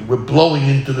doing. We're blowing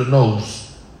into the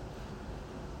nose.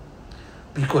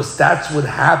 Because that's what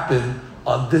happened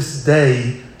on this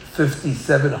day,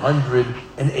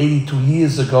 5,782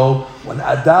 years ago, when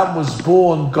Adam was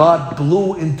born, God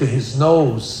blew into his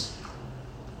nose.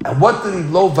 And what did he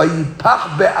blow?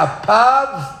 Vayipach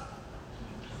be'apav.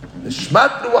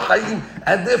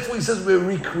 And therefore he says we're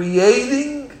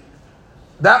recreating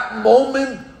that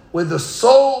moment where the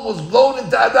soul was blown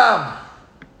into Adam.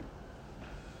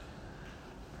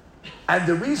 And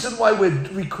the reason why we're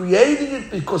recreating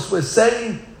it, because we're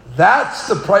saying that's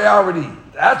the priority.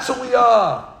 That's who we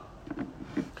are.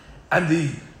 And the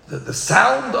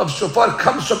sound of shofar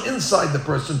comes from inside the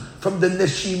person, from the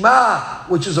neshima,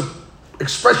 which is an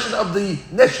expression of the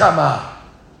neshama.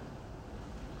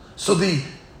 So the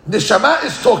neshama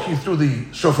is talking through the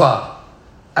shofar,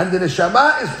 and the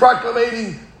neshama is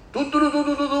proclaiming,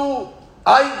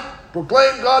 I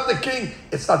proclaim God the King.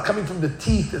 It's not coming from the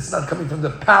teeth, it's not coming from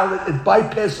the palate, it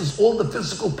bypasses all the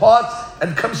physical parts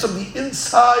and comes from the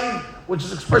inside, which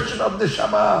is expression of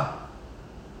neshama.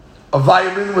 A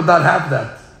violin would not have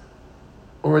that,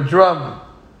 or a drum.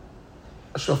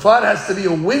 A shofar has to be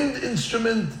a wind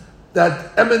instrument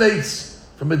that emanates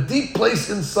from a deep place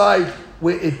inside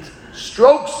where it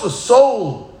strokes the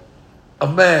soul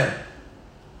of man.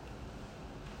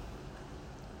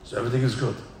 So everything is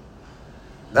good.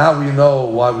 Now we know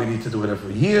why we need to do it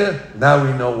every year. Now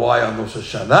we know why on Rosh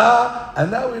Hashanah. And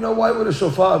now we know why with a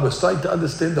shofar. We're starting to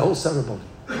understand the whole ceremony.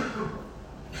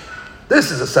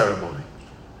 This is a ceremony.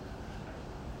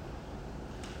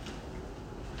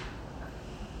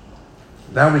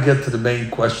 Now we get to the main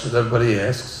question everybody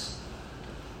asks.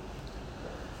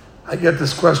 I get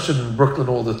this question in Brooklyn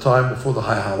all the time before the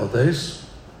high holidays.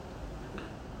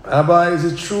 Rabbi, is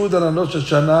it true that on Rosh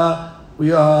Hashanah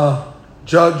we are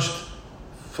judged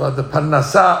for the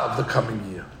parnasah of the coming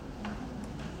year?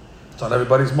 It's on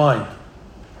everybody's mind.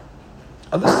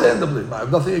 Understandably, I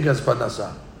have nothing against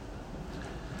parnasah.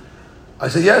 I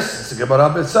say yes, it's the Gemara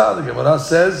Betzah. The Gemara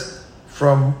says,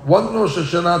 from one Rosh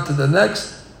Hashanah to the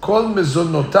next, Kol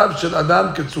mezonotav shel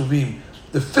adam ketzuvim.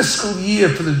 The fiscal year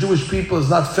for the Jewish people is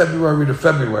not February to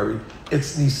February.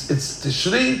 It's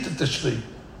Tishri to Tishri.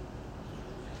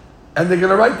 And they're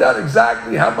going to write down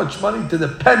exactly how much money to the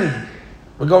penny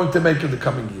we're going to make in the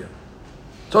coming year.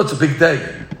 So it's a big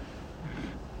day.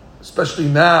 Especially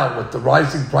now with the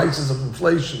rising prices of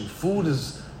inflation. Food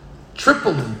is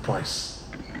tripled in price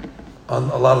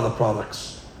on a lot of the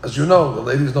products. As you know, the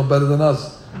ladies know better than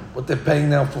us what they're paying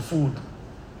now for food.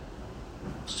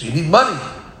 So you need money.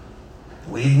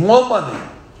 We need more money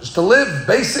just to live,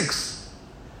 basics.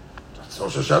 That's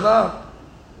Rosh Hashanah.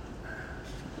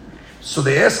 So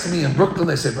they ask me in Brooklyn,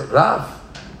 they say, but Rav,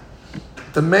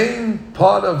 the main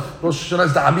part of Rosh Hashanah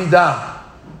is the Amidah,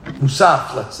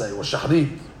 Musaf, let's say, or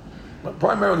Shahrit, but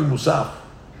primarily Musaf.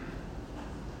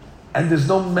 And there's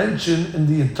no mention in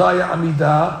the entire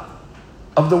Amidah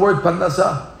of the word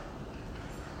Parnasah.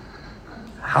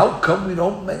 How come we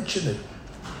don't mention it?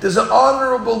 There's an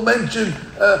honorable mention,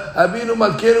 Abinu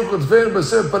Malkeinu Kutzveinu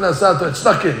B'Sev Parnasato. It's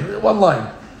stuck in one line.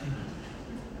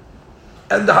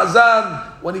 And the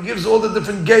Hazan, when he gives all the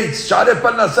different gates, Sha'arei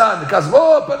Parnasah, the Kazim,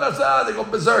 oh, Parnasah, they go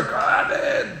berserk.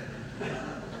 Amen.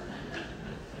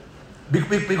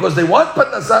 Because they want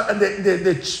Parnasah, and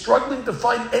they're struggling to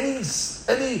find any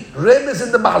remez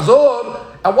in the Mahzor,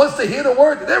 and once they hear the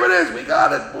word, there it is, we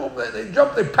got it, boom, they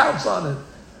jump, they pounce on it.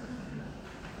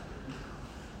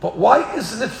 But why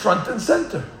isn't it front and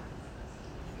center?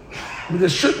 I mean, there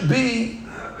should be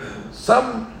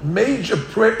some major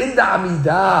prayer in the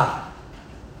Amidah.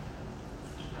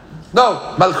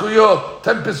 No, Malchuyot,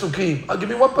 10 Pesukim. I'll give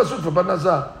you one Pasuk for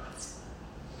Parnasah.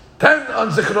 10 on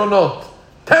Zichronot,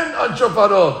 10 on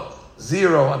Shofarot,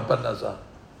 0 on Parnasah.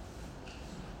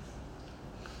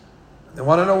 They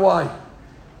want to know why.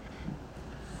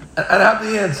 And I have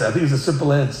the answer. I think it's a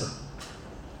simple answer.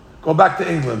 Go back to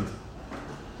England.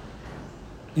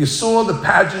 You saw the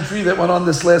pageantry that went on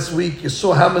this last week. You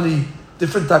saw how many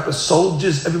different type of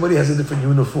soldiers. Everybody has a different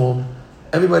uniform.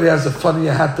 Everybody has a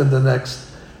funnier hat than the next.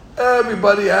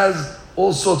 Everybody has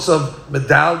all sorts of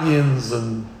medallions,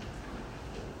 and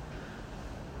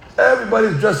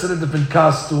everybody's dressed in a different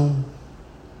costume.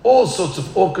 All sorts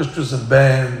of orchestras and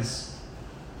bands.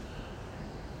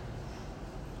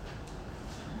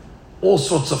 All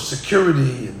sorts of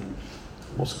security and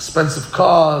most expensive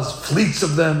cars, fleets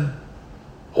of them,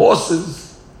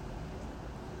 horses,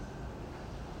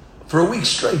 for a week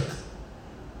straight.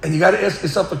 And you got to ask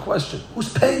yourself the question,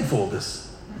 who's paying for all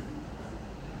this?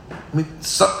 I mean,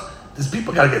 these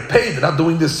people got to get paid. They're not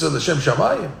doing this to the Shem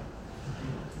Shamayim.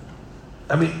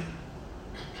 I mean,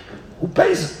 who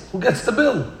pays it? Who gets the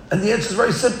bill? And the answer is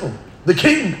very simple. The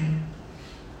king.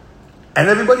 And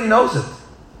everybody knows it.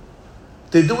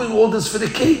 They're doing all this for the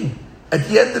king. At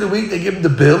the end of the week, they give him the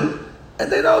bill,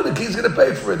 and they know the king's going to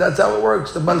pay for it. That's how it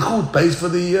works. The Malchut pays for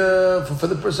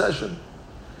the procession.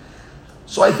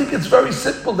 So I think it's very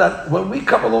simple that when we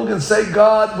come along and say,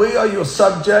 God, we are your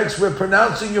subjects, we're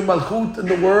pronouncing your Malchut in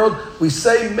the world, we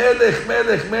say, Melech,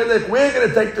 Melech, Melech, we're going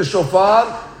to take the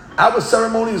shofar. Our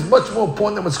ceremony is much more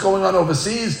important than what's going on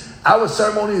overseas. Our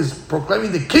ceremony is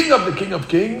proclaiming the King of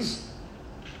Kings.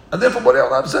 And therefore, what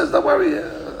Olam says, don't worry,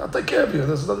 I'll take care of you.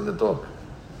 There's nothing to talk.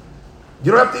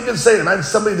 You don't have to even say it. Imagine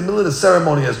somebody in the middle of the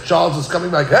ceremony as Charles is coming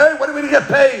back, hey, when are we going to get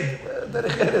paid?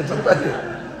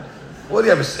 What do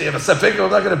you have a sefik? I'm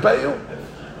not going to pay you?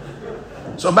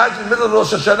 So imagine in the middle of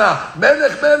Rosh Hashanah,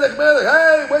 Melech, Melech, Melech,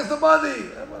 hey, where's the money?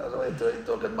 Why are you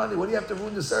talking money? What do you have to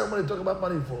ruin the ceremony to talk about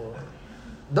money for?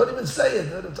 Don't even say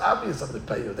it. It's obvious I'm going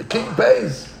to pay you. The king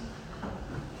pays.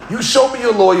 You show me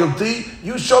your loyalty.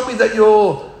 You show me that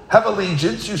you have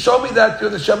allegiance. You show me that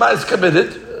the Shema is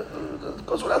committed. It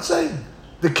goes without saying.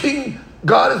 The king,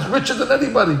 God, is richer than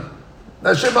anybody.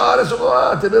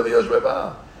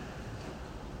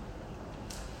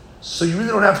 So you really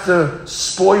don't have to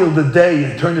spoil the day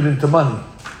and turn it into money.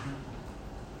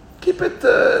 Keep it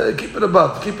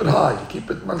above. Keep it high. Keep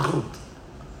it malchut.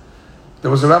 There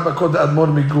was a rabbi called the Admor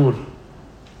Migur.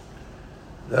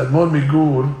 The Admor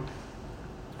Migur,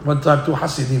 one time 2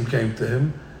 Hasidim came to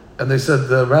him and they said,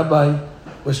 Rabbi,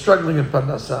 we're struggling in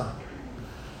Parnasah.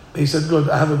 He said, good,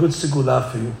 I have a good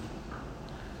sigula for you.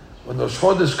 When Rosh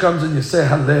Chodesh comes and you say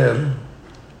Hallel,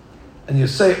 and you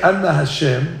say Anna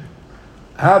Hashem,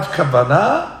 have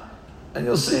Kavanah, and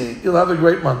you'll see, you'll have a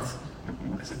great month.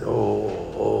 I said,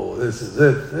 this is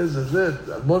it.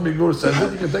 Admor Migur says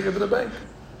it, you can take it to the bank.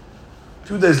 A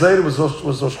few days later was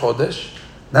Rosh Chodesh.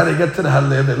 Now they get to the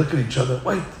Hallel, they look at each other.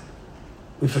 Wait,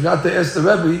 we forgot to ask the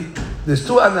Rebbe. There's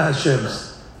 2 Anna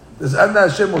Hashems. There's Anna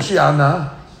Hashem Moshi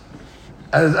Anna,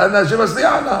 and there's Anna Hashem Asli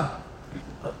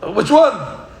Anna. Which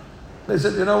one? They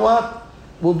said, you know what?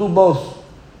 We'll do both.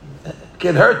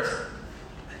 Get hurt.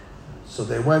 So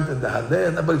they went in the Hallel,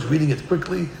 and everybody's reading it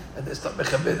quickly, and they start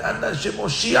mechabed. Anna Hashem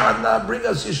Moshi Anna, bring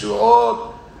us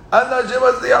Yeshuot. Anna Hashem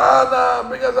Asli Anna,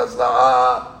 bring us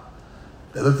Asla'ah.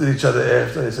 They looked at each other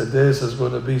after. They said, this is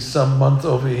going to be some month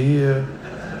over here.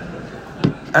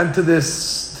 And to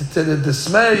the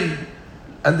dismay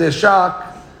and their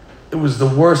shock, it was the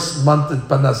worst month in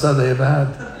Parnasah they ever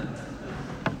had.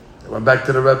 They went back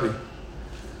to the Rebbe.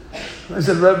 They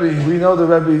said, Rebbe, we know the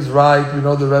Rebbe is right. We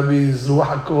know the Rebbe is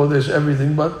Ruach HaKodesh,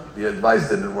 everything. But the advice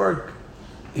didn't work.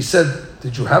 He said,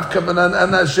 did you have Kavanah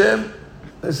and Hashem?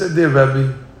 They said, dear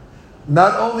Rebbe,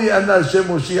 not only Anna Hashem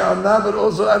Moshi Anna, but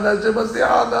also Anna Hashem Asli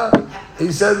Anna.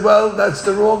 He said, well, that's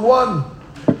the wrong one.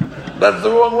 That's the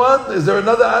wrong one. Is there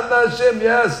another Anna Hashem?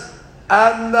 Yes.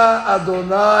 Anna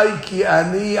Adonai ki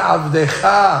ani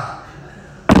avdecha.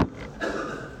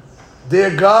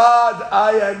 Dear God,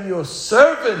 I am your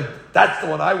servant. That's the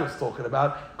one I was talking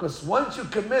about. Because once you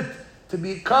commit to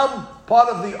become part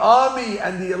of the army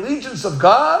and the allegiance of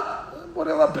God,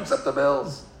 whatever picks up the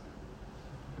bills.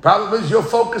 Problem is you're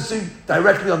focusing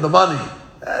directly on the money.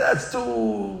 That's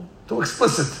too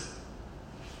explicit.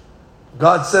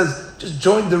 God says, just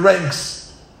join the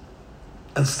ranks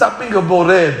and stop being a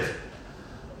bored.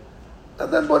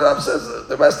 And then Boram says,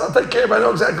 the rest I'll take care of. I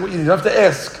know exactly what you need. You don't have to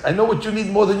ask. I know what you need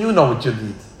more than you know what you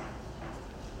need.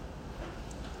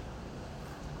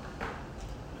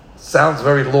 Sounds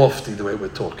very lofty the way we're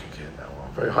talking here now, on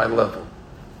a very high level.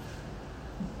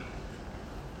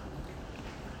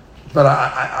 But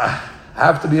I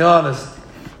have to be honest,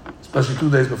 especially 2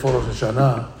 days before Rosh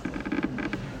Hashanah,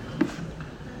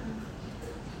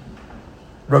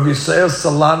 Rabbi Yisrael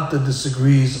Salanta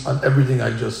disagrees on everything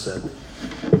I just said.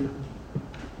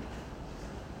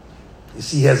 You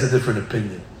see, he has a different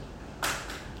opinion.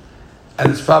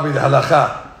 And it's probably the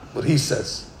halakha, what he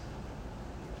says.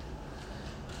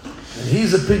 And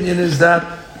his opinion is that,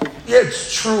 yeah,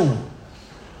 it's true.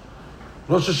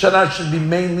 Rosh Hashanah should be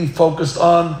mainly focused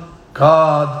on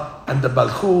God and the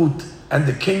Malchut and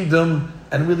the kingdom,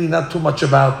 and really not too much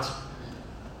about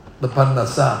the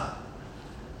Parnasah.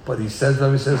 But he says,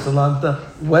 Rabbi Salanta,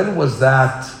 when was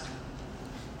that?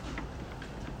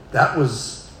 That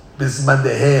was Bisman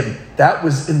Dehem. That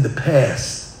was in the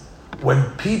past. when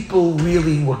people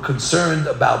really were concerned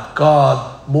about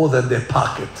God more than their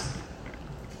pocket.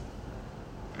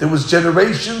 There was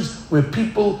generations where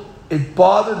people, it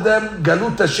bothered them,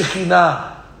 galuta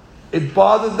shekhinah. It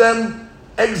bothered them,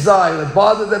 exile. It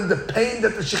bothered them, the pain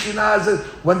that the Shekhinah has.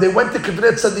 When they went to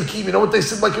Kivret Tzadikim, you know what they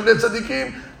said by Kivret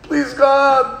Tzadikim? Please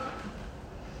God,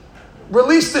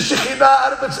 release the Shekhinah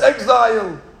out of its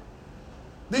exile.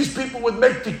 These people would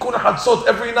make Tikkun Hatzot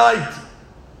every night.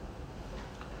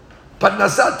 But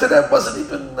Nasat to them wasn't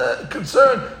even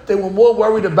concerned. They were more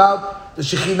worried about the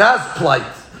Shekhinah's plight.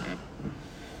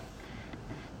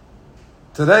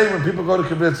 Today, when people go to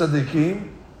Kivret Tzadikim,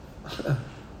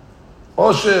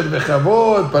 Osher,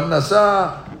 Vechavod,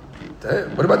 Parnasa.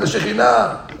 What about the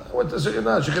Shekhinah? I went to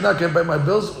Shekhinah. Shekhinah can't pay my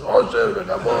bills. Osher,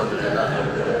 Vechavod,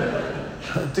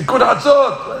 Shekhinah. Tikkun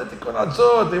Hatzot. Tikkun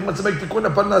Hatzot. They want to make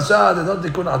Tikkun Parnasa. They don't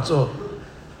Tikkun Hatzot.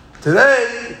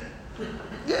 Today,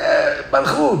 yeah,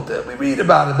 Malchut. We read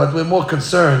about it, but we're more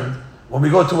concerned when we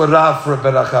go to a Rav for a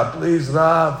Beracha. Please,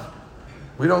 Rav.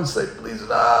 We don't say, please,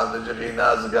 Rav, the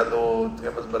Shekhinah's galut,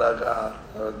 give us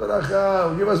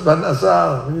beracha, give us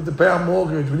parnasa. We need to pay our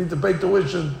mortgage, we need to pay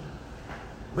tuition,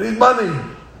 we need money.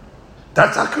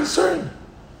 That's our concern.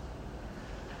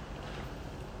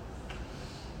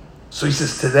 So he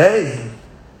says, today,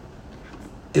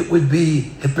 it would be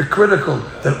hypocritical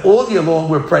that all year long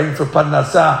we're praying for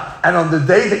parnasa, and on the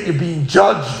day that you're being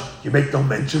judged, you make no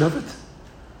mention of it.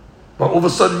 But all of a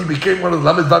sudden you became one of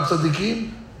the Lamed Vav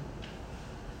Tzadikim.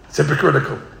 It's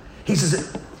hypocritical. He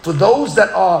says, for those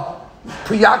that are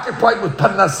preoccupied with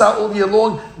parnasa all year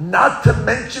long, not to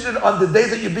mention it on the day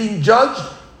that you're being judged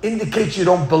indicates you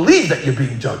don't believe that you're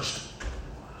being judged.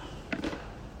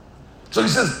 So he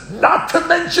says, not to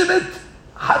mention it,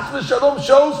 Chas v'Shalom,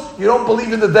 shows you don't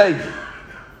believe in the day.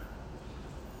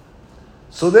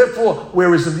 So therefore,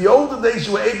 whereas in the olden days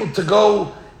you were able to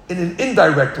go in an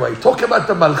indirect way, talk about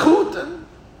the Malchut, and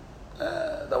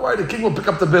don't worry, the king will pick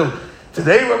up the bill.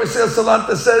 Today, Rabbi Sir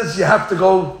Salanta says you have to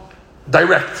go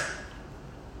direct.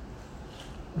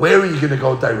 Where are you going to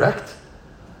go direct?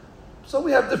 So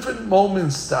we have different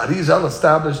moments. The Arizal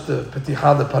established the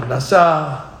Petihah de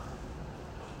Parnasa,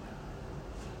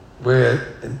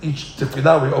 where in each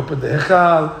tefillah we open the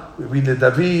Hechal, we read the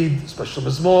David, special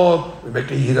Mizmor, we make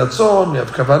a Yiratzon, we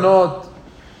have Kavanot.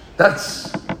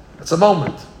 That's a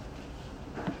moment.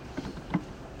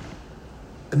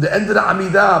 In the end of the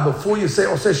Amidah, before you say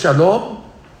Oseh Shalom,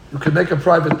 you can make a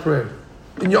private prayer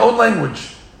in your own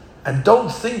language. And don't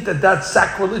think that that's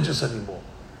sacrilegious anymore.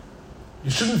 You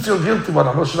shouldn't feel guilty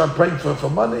about it. I'm praying for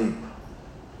money.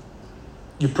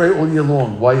 You pray all year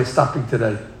long. Why are you stopping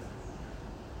today?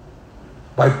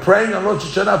 By praying on Rosh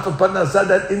Hashanah for Parnasah,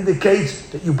 that indicates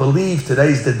that you believe today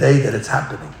is the day that it's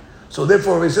happening. So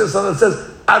therefore, Rav Yisrael says,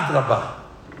 Adrabah.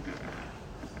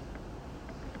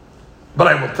 But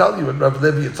I will tell you what Rav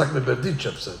Levi Yitzchak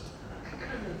Meberdichev said.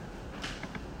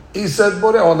 He said,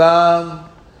 Borei Olam,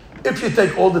 if you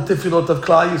take all the tefillot of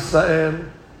Klal Yisrael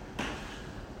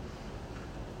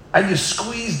and you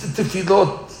squeeze the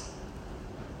tefillot,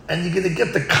 and you're going to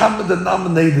get the common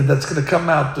denominator that's going to come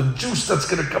out, the juice that's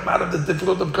going to come out of the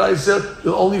tefillot of Klal Yisrael,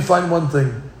 you'll only find one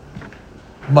thing: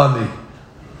 money.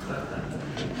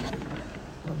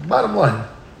 Bottom line.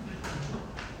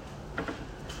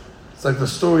 It's like the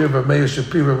story of Meir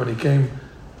Shapira when he came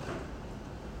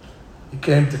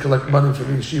to collect money for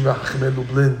the yeshiva Hachmei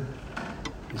Lublin.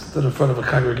 He stood in front of a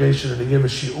congregation and he gave a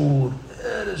shiur.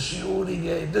 The shiur he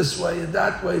gave this way and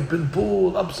that way,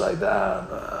 pinpool, upside down.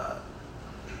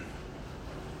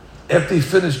 After he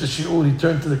finished the shiur, he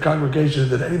turned to the congregation.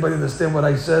 Did anybody understand what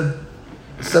I said?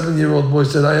 The 7-year-old boy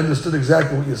said, I understood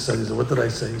exactly what you said. He said, what did I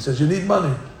say? He says, you need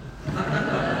money.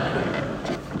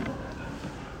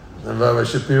 And Rabbi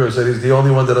Shapiro said, he's the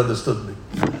only one that understood me.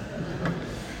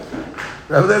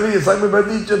 Rabbi Levi Yitzchak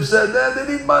Meberdichev said,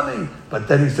 they need money. But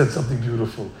then he said something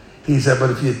beautiful. He said,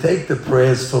 but if you take the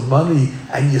prayers for money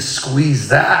and you squeeze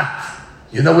that,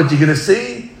 you know what you're going to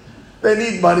see? They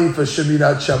need money for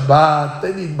Shemirat Shabbat.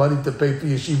 They need money to pay for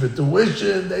yeshiva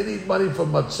tuition. They need money for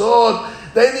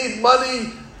matzot. They need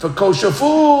money for kosher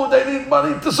food. They need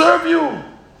money to serve you.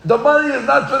 The money is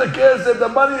not for the kesef. The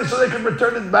money is so they can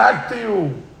return it back to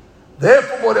you.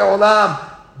 Therefore, Borei Olam,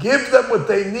 give them what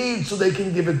they need so they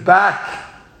can give it back.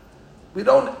 We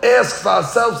don't ask for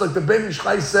ourselves like the Ben Ish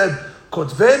Chai said,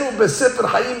 Kotvenu b'sefer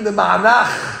hayim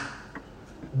le'ma'anach.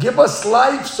 Give us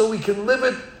life so we can live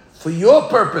it for your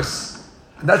purpose.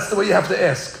 And that's the way you have to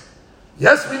ask.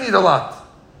 Yes, we need a lot.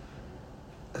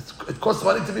 It costs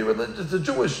money to be religious, to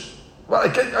Jewish. Well, I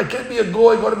can't be a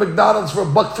goy, go to McDonald's for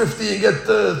 $1.50 and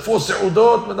get 4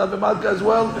 seudot, Menav Malka as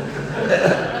well.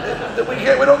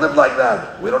 We don't live like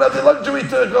that. We don't have the luxury to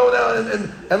go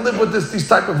down and live with these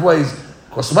type of ways.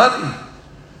 Costs money.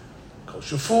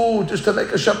 Kosher food, just to make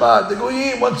a Shabbat. They go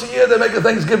once a year, they make a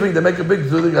Thanksgiving. They make a big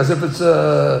thing as if it's,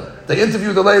 they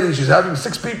interview the lady. She's having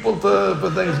 6 people for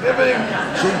Thanksgiving.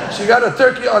 She got a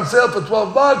turkey on sale for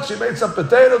 $12. She made some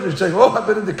potatoes. She's saying, I've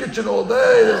been in the kitchen all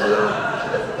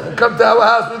day. Come to our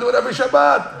house. We do it every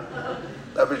Shabbat.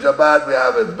 Every Shabbat we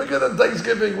have it. It's bigger than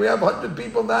Thanksgiving. We have 100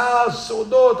 people now. So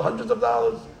hundreds of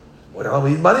dollars. We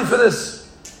need money for this.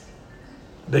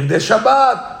 Big day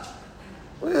Shabbat.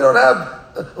 We don't have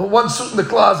one suit in the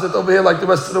closet over here like the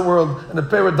rest of the world, and a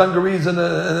pair of dungarees and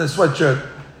a sweatshirt.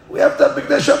 We have to have Big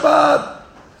Day Shabbat.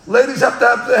 Ladies have to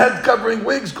have their head covering,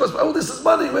 wigs. This is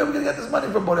money. Where are we going to get this money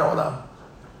from? Borei Olam?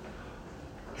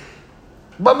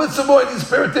 Bar mitzvah boy needs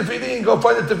pair of tefillin. Go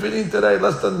find a tefillin today,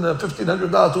 less than $1,500,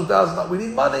 $2,000. We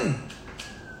need money.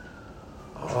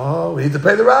 We need to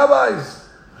pay the rabbis.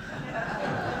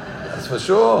 That's for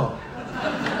sure.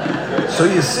 So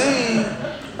you see.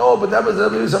 No, but that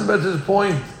was some better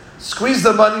point. Squeeze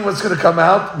the money, what's going to come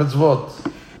out?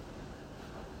 Mitzvot.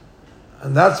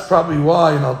 And that's probably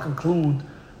why, and I'll conclude.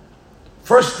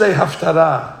 First day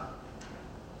Haftarah.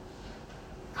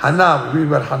 Hannah, we read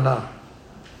about Hannah.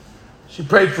 She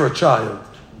prayed for a child.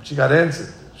 She got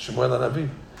answered. Shemuel HaNavi.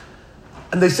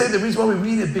 And they say the reason why we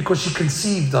read it because she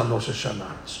conceived on Rosh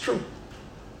Hashanah. It's true.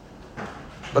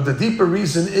 But the deeper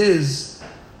reason is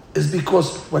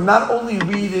because we're not only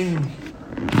reading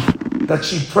that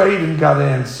she prayed and got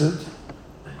answered,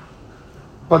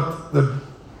 but the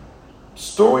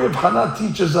story of Hannah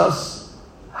teaches us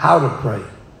how to pray.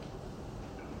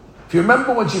 If you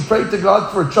remember when she prayed to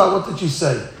God for a child, what did she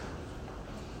say?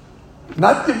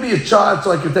 Not give me a child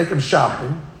so I can take him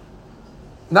shopping.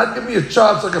 Not give me a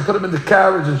child so I can put him in the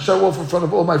carriage and show off in front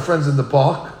of all my friends in the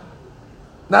park.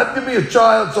 Not give me a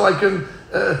child so I can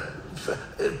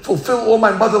fulfill all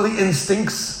my motherly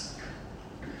instincts.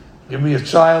 Give me a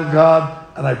child, God,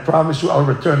 and I promise you I'll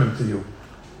return him to you.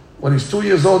 When he's 2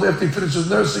 years old, after he finishes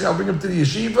nursing, I'll bring him to the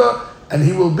yeshiva, and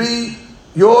he will be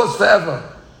yours forever.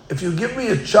 If you give me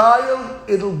a child,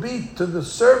 it'll be to the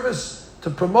service to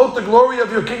promote the glory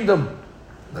of your kingdom.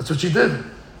 That's what she did.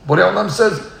 Borei Olam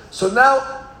says, so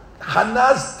now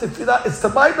Hannah's tefillah, it's to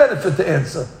my benefit to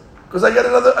answer, because I get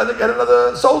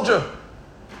another soldier.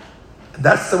 And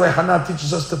that's the way Hannah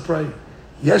teaches us to pray.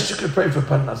 Yes, you can pray for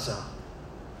parnasah.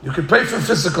 You can pray for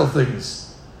physical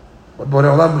things. But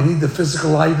Borei Olam, we need the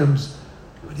physical items.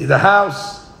 We need a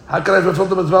house. How can I fulfill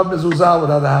the mitzvah of mezuzah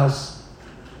without a house?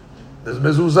 There's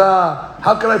mezuzah.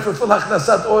 How can I fulfill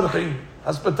haknasat orchim,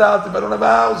 hospitality, if I don't have a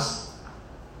house?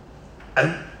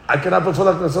 And I cannot fulfill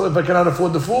haknasat if I cannot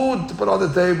afford the food to put on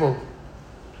the table.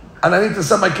 And I need to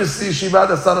send my kids to yeshiva,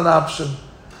 that's not an option.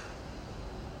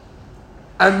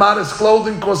 And modest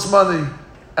clothing costs money.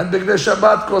 And Big Day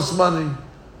Shabbat costs money.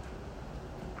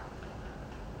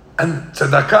 And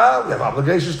tzedakah, we have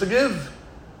obligations to give.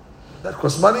 That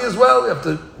costs money as well. We have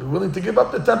to be willing to give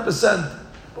up the 10%.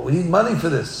 But we need money for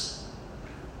this.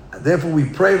 And therefore we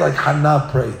pray like Hannah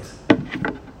prayed.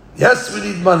 Yes, we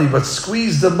need money, but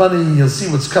squeeze the money and you'll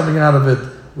see what's coming out of it.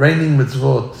 Raining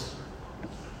mitzvot.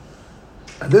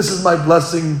 And this is my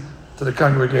blessing to the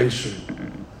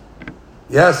congregation.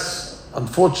 Yes,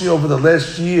 unfortunately over the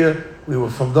last year, we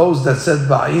were from those that said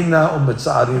Ba'ina or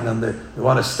Mitzarin, and we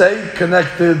want to stay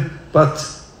connected, but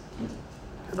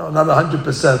not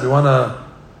 100%. We want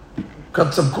to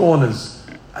cut some corners.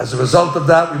 As a result of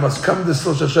that, we must come this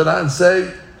Rosh Hashanah and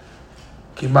say,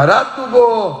 Ki maratu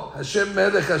bo Hashem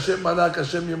Melech, Hashem Malak,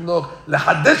 Hashem Yimnoch,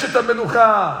 lehadesh et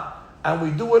ha-menucha. And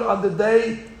we do it on the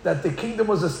day that the kingdom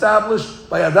was established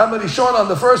by Adam Rishon on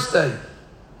the first day.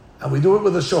 And we do it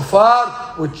with a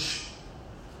shofar, which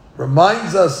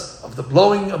reminds us of the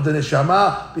blowing of the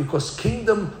neshama, because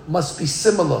kingdom must be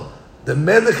similar. The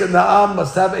Melech and the Am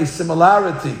must have a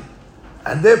similarity.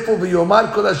 And therefore,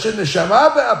 v'yomar kol Hashem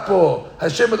neshama be'apo,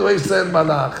 Hashem Elohei Yisrael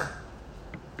malach.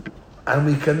 And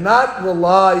we cannot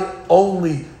rely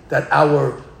only that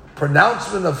our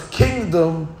pronouncement of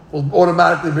kingdom will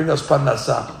automatically bring us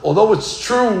parnasah. Although it's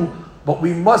true, but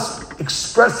we must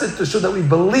express it to show that we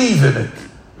believe in it.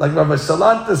 Like Rabbi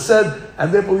Salanta said,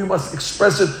 and therefore we must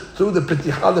express it through the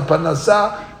Petihah, the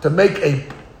Parnasah, to make a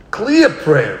clear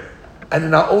prayer. And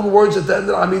in our own words at the end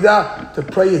of the Amidah, to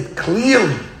pray it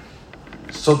clearly.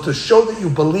 So to show that you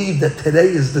believe that today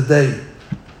is the day.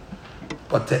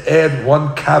 But to add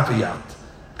one caveat.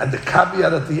 And the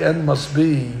caveat at the end must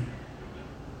be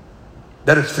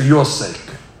that it's for your sake.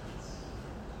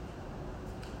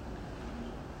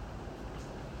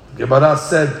 Gemara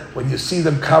said, when you see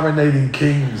them coronating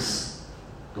kings,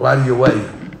 go out of your way.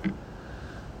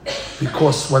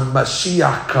 Because when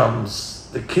Mashiach comes,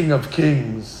 the King of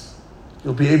Kings,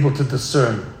 you'll be able to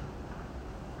discern.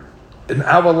 In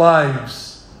our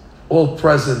lives, all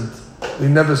present, we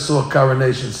never saw a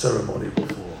coronation ceremony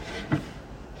before.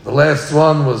 The last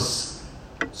one was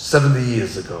 70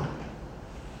 years ago.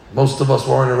 Most of us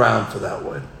weren't around for that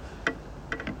one.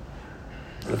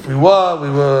 And if we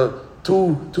were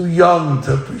too young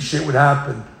to appreciate what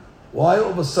happened. Why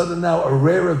all of a sudden now a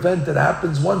rare event that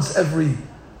happens once every...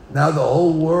 Now the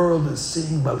whole world is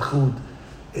seeing Malchut.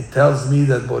 It tells me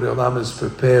that Borei Olam is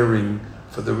preparing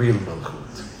for the real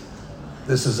Malchut.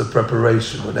 This is a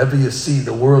preparation. Whenever you see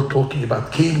the world talking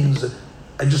about kings,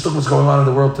 and just look what's going on in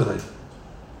the world today.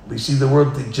 We see the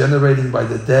world degenerating by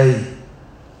the day.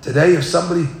 Today, if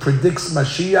somebody predicts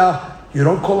Mashiach, you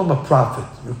don't call him a prophet.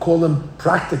 You call him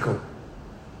practical.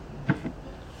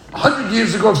 100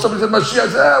 years ago, if somebody said Mashiach, I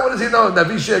said, what does he know?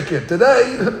 Navi Shekir.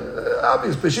 Today,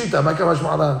 obvious, Peshita,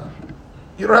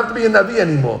 you don't have to be a Navi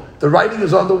anymore. The writing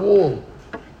is on the wall.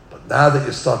 But now that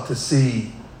you start to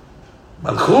see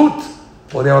Malchut,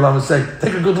 Borei Olam is saying,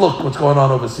 take a good look what's going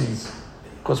on overseas.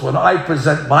 Because when I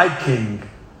present my king,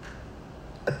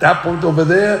 at that point over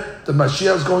there, the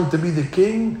Mashiach is going to be the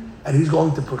king, and he's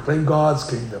going to proclaim God's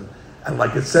kingdom. And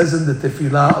like it says in the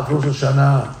Tefillah of Rosh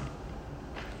Hashanah,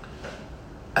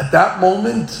 at that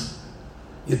moment,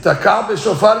 Yitaka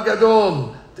b'shofar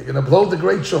gadol. They're going to blow the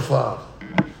great shofar.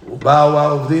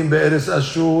 Uba'u ha'ovdim be'eretz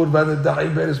Ashur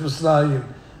v'nedda'im be'eretz Mitzrayim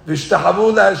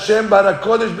v'ishtachavu la'Hashem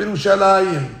b'harakodesh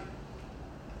b'Yerushalayim.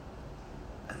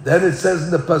 And then it says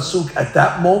in the pasuk, at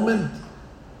that moment,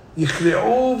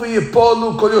 Yichri'u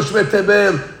v'yipolu kol yoshvei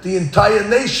Tebel. The entire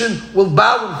nation will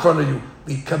bow in front of you.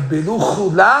 V'yikabbelu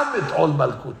chulam et ol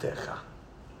malkutecha.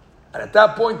 And at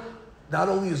that point, not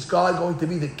only is God going to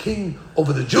be the king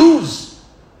over the Jews,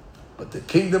 but the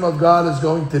kingdom of God is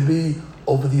going to be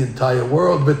over the entire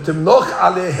world. V'timloch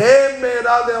alehem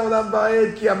me'era le'olam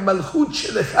va'ed ki ha'malchut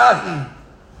shelecha hi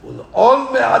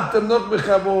ul'ol me'ad timloch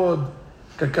b'chavod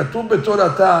k'katuv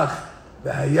b'toratach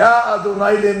v'haya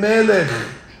Adonai le'melech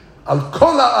al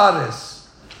kol ha'aretz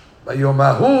v'yom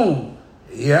hahu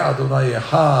yeh Adonai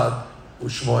echad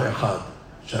u'shmo echad.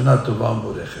 Shana tova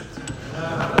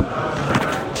u'mborechet.